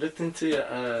 Looked into your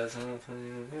eyes and I told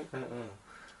you to get better.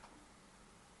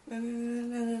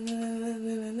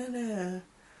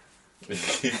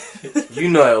 You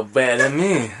know it better than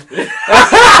me.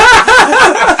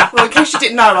 Well, in case you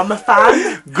didn't know, I'm a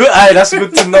fan. Good, aye, that's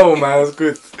good to know, man. That's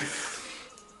good.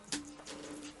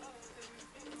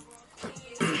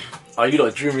 Oh, you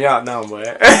lot drew me out now, boy.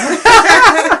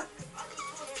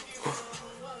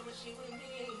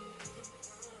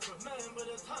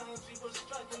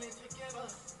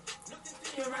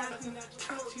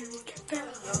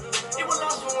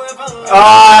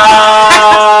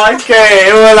 Ah, okay.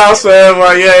 It will last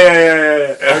forever.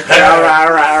 Yeah. Okay, all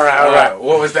right.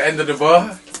 What was the end of the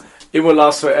bar? It will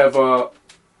last forever.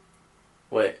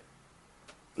 Wait.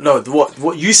 No,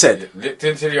 what you said. Looked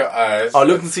into your eyes. I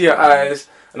looked into your eyes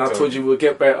and I told you we'll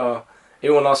get better. It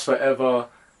won't last forever.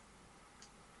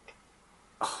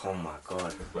 Oh my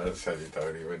god. Man said you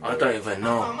don't even know. I don't even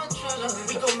know.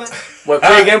 Wait,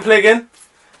 play again.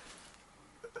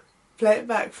 Play it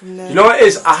back from there. You know what it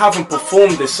is? I haven't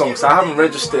performed this song, so I haven't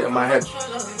registered it in my head.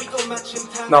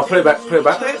 No, play it back. Put it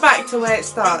back to where it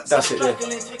starts. That's it, yeah.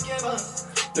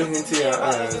 Look into your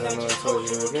eyes and I told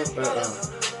you we'll get better.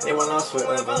 It won't last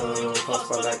forever,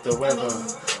 cause I like the weather.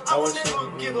 I want you to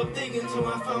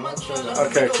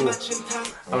okay, cool.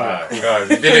 Alright, guys,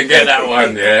 you didn't get that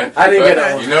one, yeah? I didn't get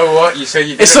that one. You know what? You say you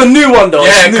didn't. It's a new one though.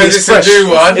 Yeah, new, because it's fresh. a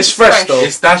new one. It's fresh though.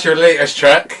 That's your latest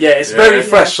track. Yeah, it's very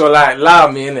fresh, so like,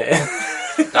 allow me,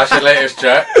 innit? That's your latest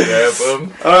track. Yeah,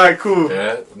 boom. Alright, cool.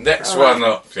 Yeah. Next one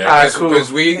up. Yeah. Alright, cool.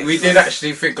 Because we did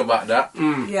actually think about that.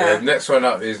 Yeah. Next one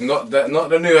up is not the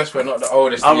newest, but not the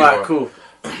oldest. Alright, either. cool.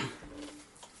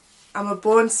 I'm a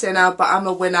born sinner, but I'm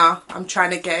a winner. I'm trying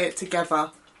to get it together.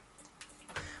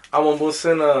 I'm a bull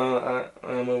sinner,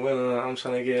 I'm a winner, I'm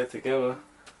trying to get it together.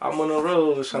 I'm on a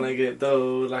roll, trying to get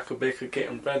dough, like a baker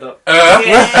getting bread up. Come on.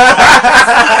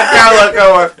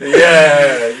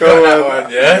 Yeah, you got that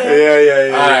one, yeah?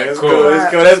 Yeah. Alright, Let's cool.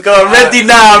 go, let's go. I'm ready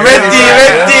now,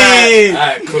 ready.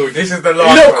 Alright, cool. This is the You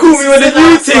last don't one. call me with a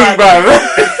new thing, bro.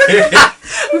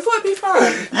 We thought it'd be fun.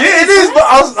 Yeah, it is, but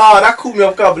I was, that caught me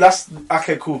off guard, but that's,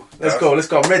 okay, cool. Let's go,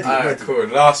 I'm ready. Alright, cool.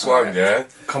 Last one, yeah?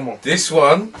 Come on. This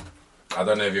one I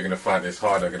don't know if you're gonna find this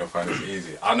hard or gonna find this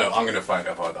easy. I know I'm gonna find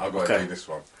it hard. I've got to do this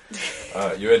one.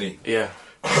 You ready? Yeah.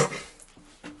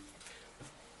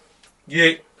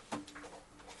 Yeah.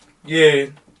 Yeah.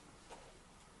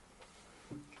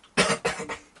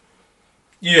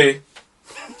 Yeah.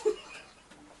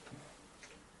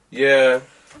 Yeah.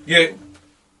 Yeah.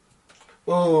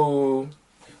 Oh.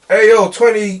 Hey, yo,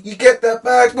 20, you get that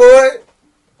bag, boy?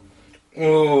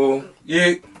 Oh.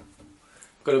 Yeah.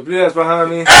 Got a blue ass behind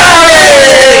me.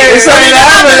 Hey! It's only the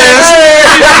ambulance.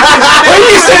 When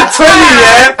you said 20,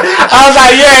 yeah, I was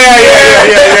like,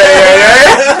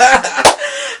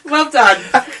 yeah. Well done.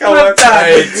 Well done.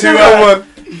 Hey,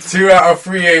 2 out of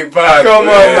 3 ain't bad. Come on,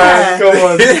 man. Come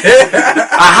on.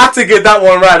 I had to get that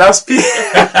one right. That's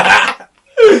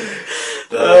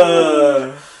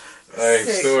Hey,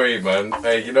 Storie, man.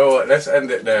 Hey, you know what? Let's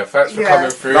end it there. Thanks for coming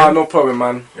through. Nah, no problem,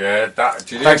 man. Yeah,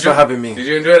 Thanks for having me. Did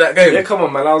you enjoy that game? Yeah, come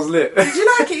on, man. I was lit. Did you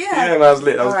like it? Yeah. Yeah, man, I was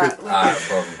lit. That was good. Alright,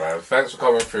 problem, bro. Thanks for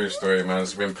coming through, Storie, man.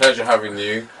 It's been a pleasure having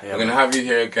you. Yeah, We're gonna have you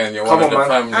here again. You're Come one of on, the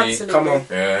man. family. Absolutely. Come on.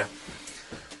 Yeah.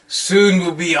 Soon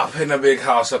we'll be up in a big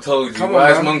house. I told you. Come on,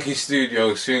 Wise man. Monkey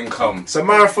Studio soon come. It's a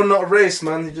marathon, not a race,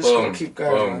 man. You just Boom, gotta keep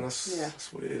going, boom. man. That's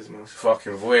what it is, man.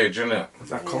 Fucking voyage, innit?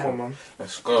 Like, come on, man.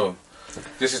 Let's go.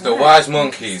 This is the Wise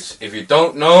Monkeys. If you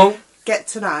don't know, Get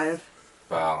to know.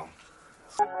 wow.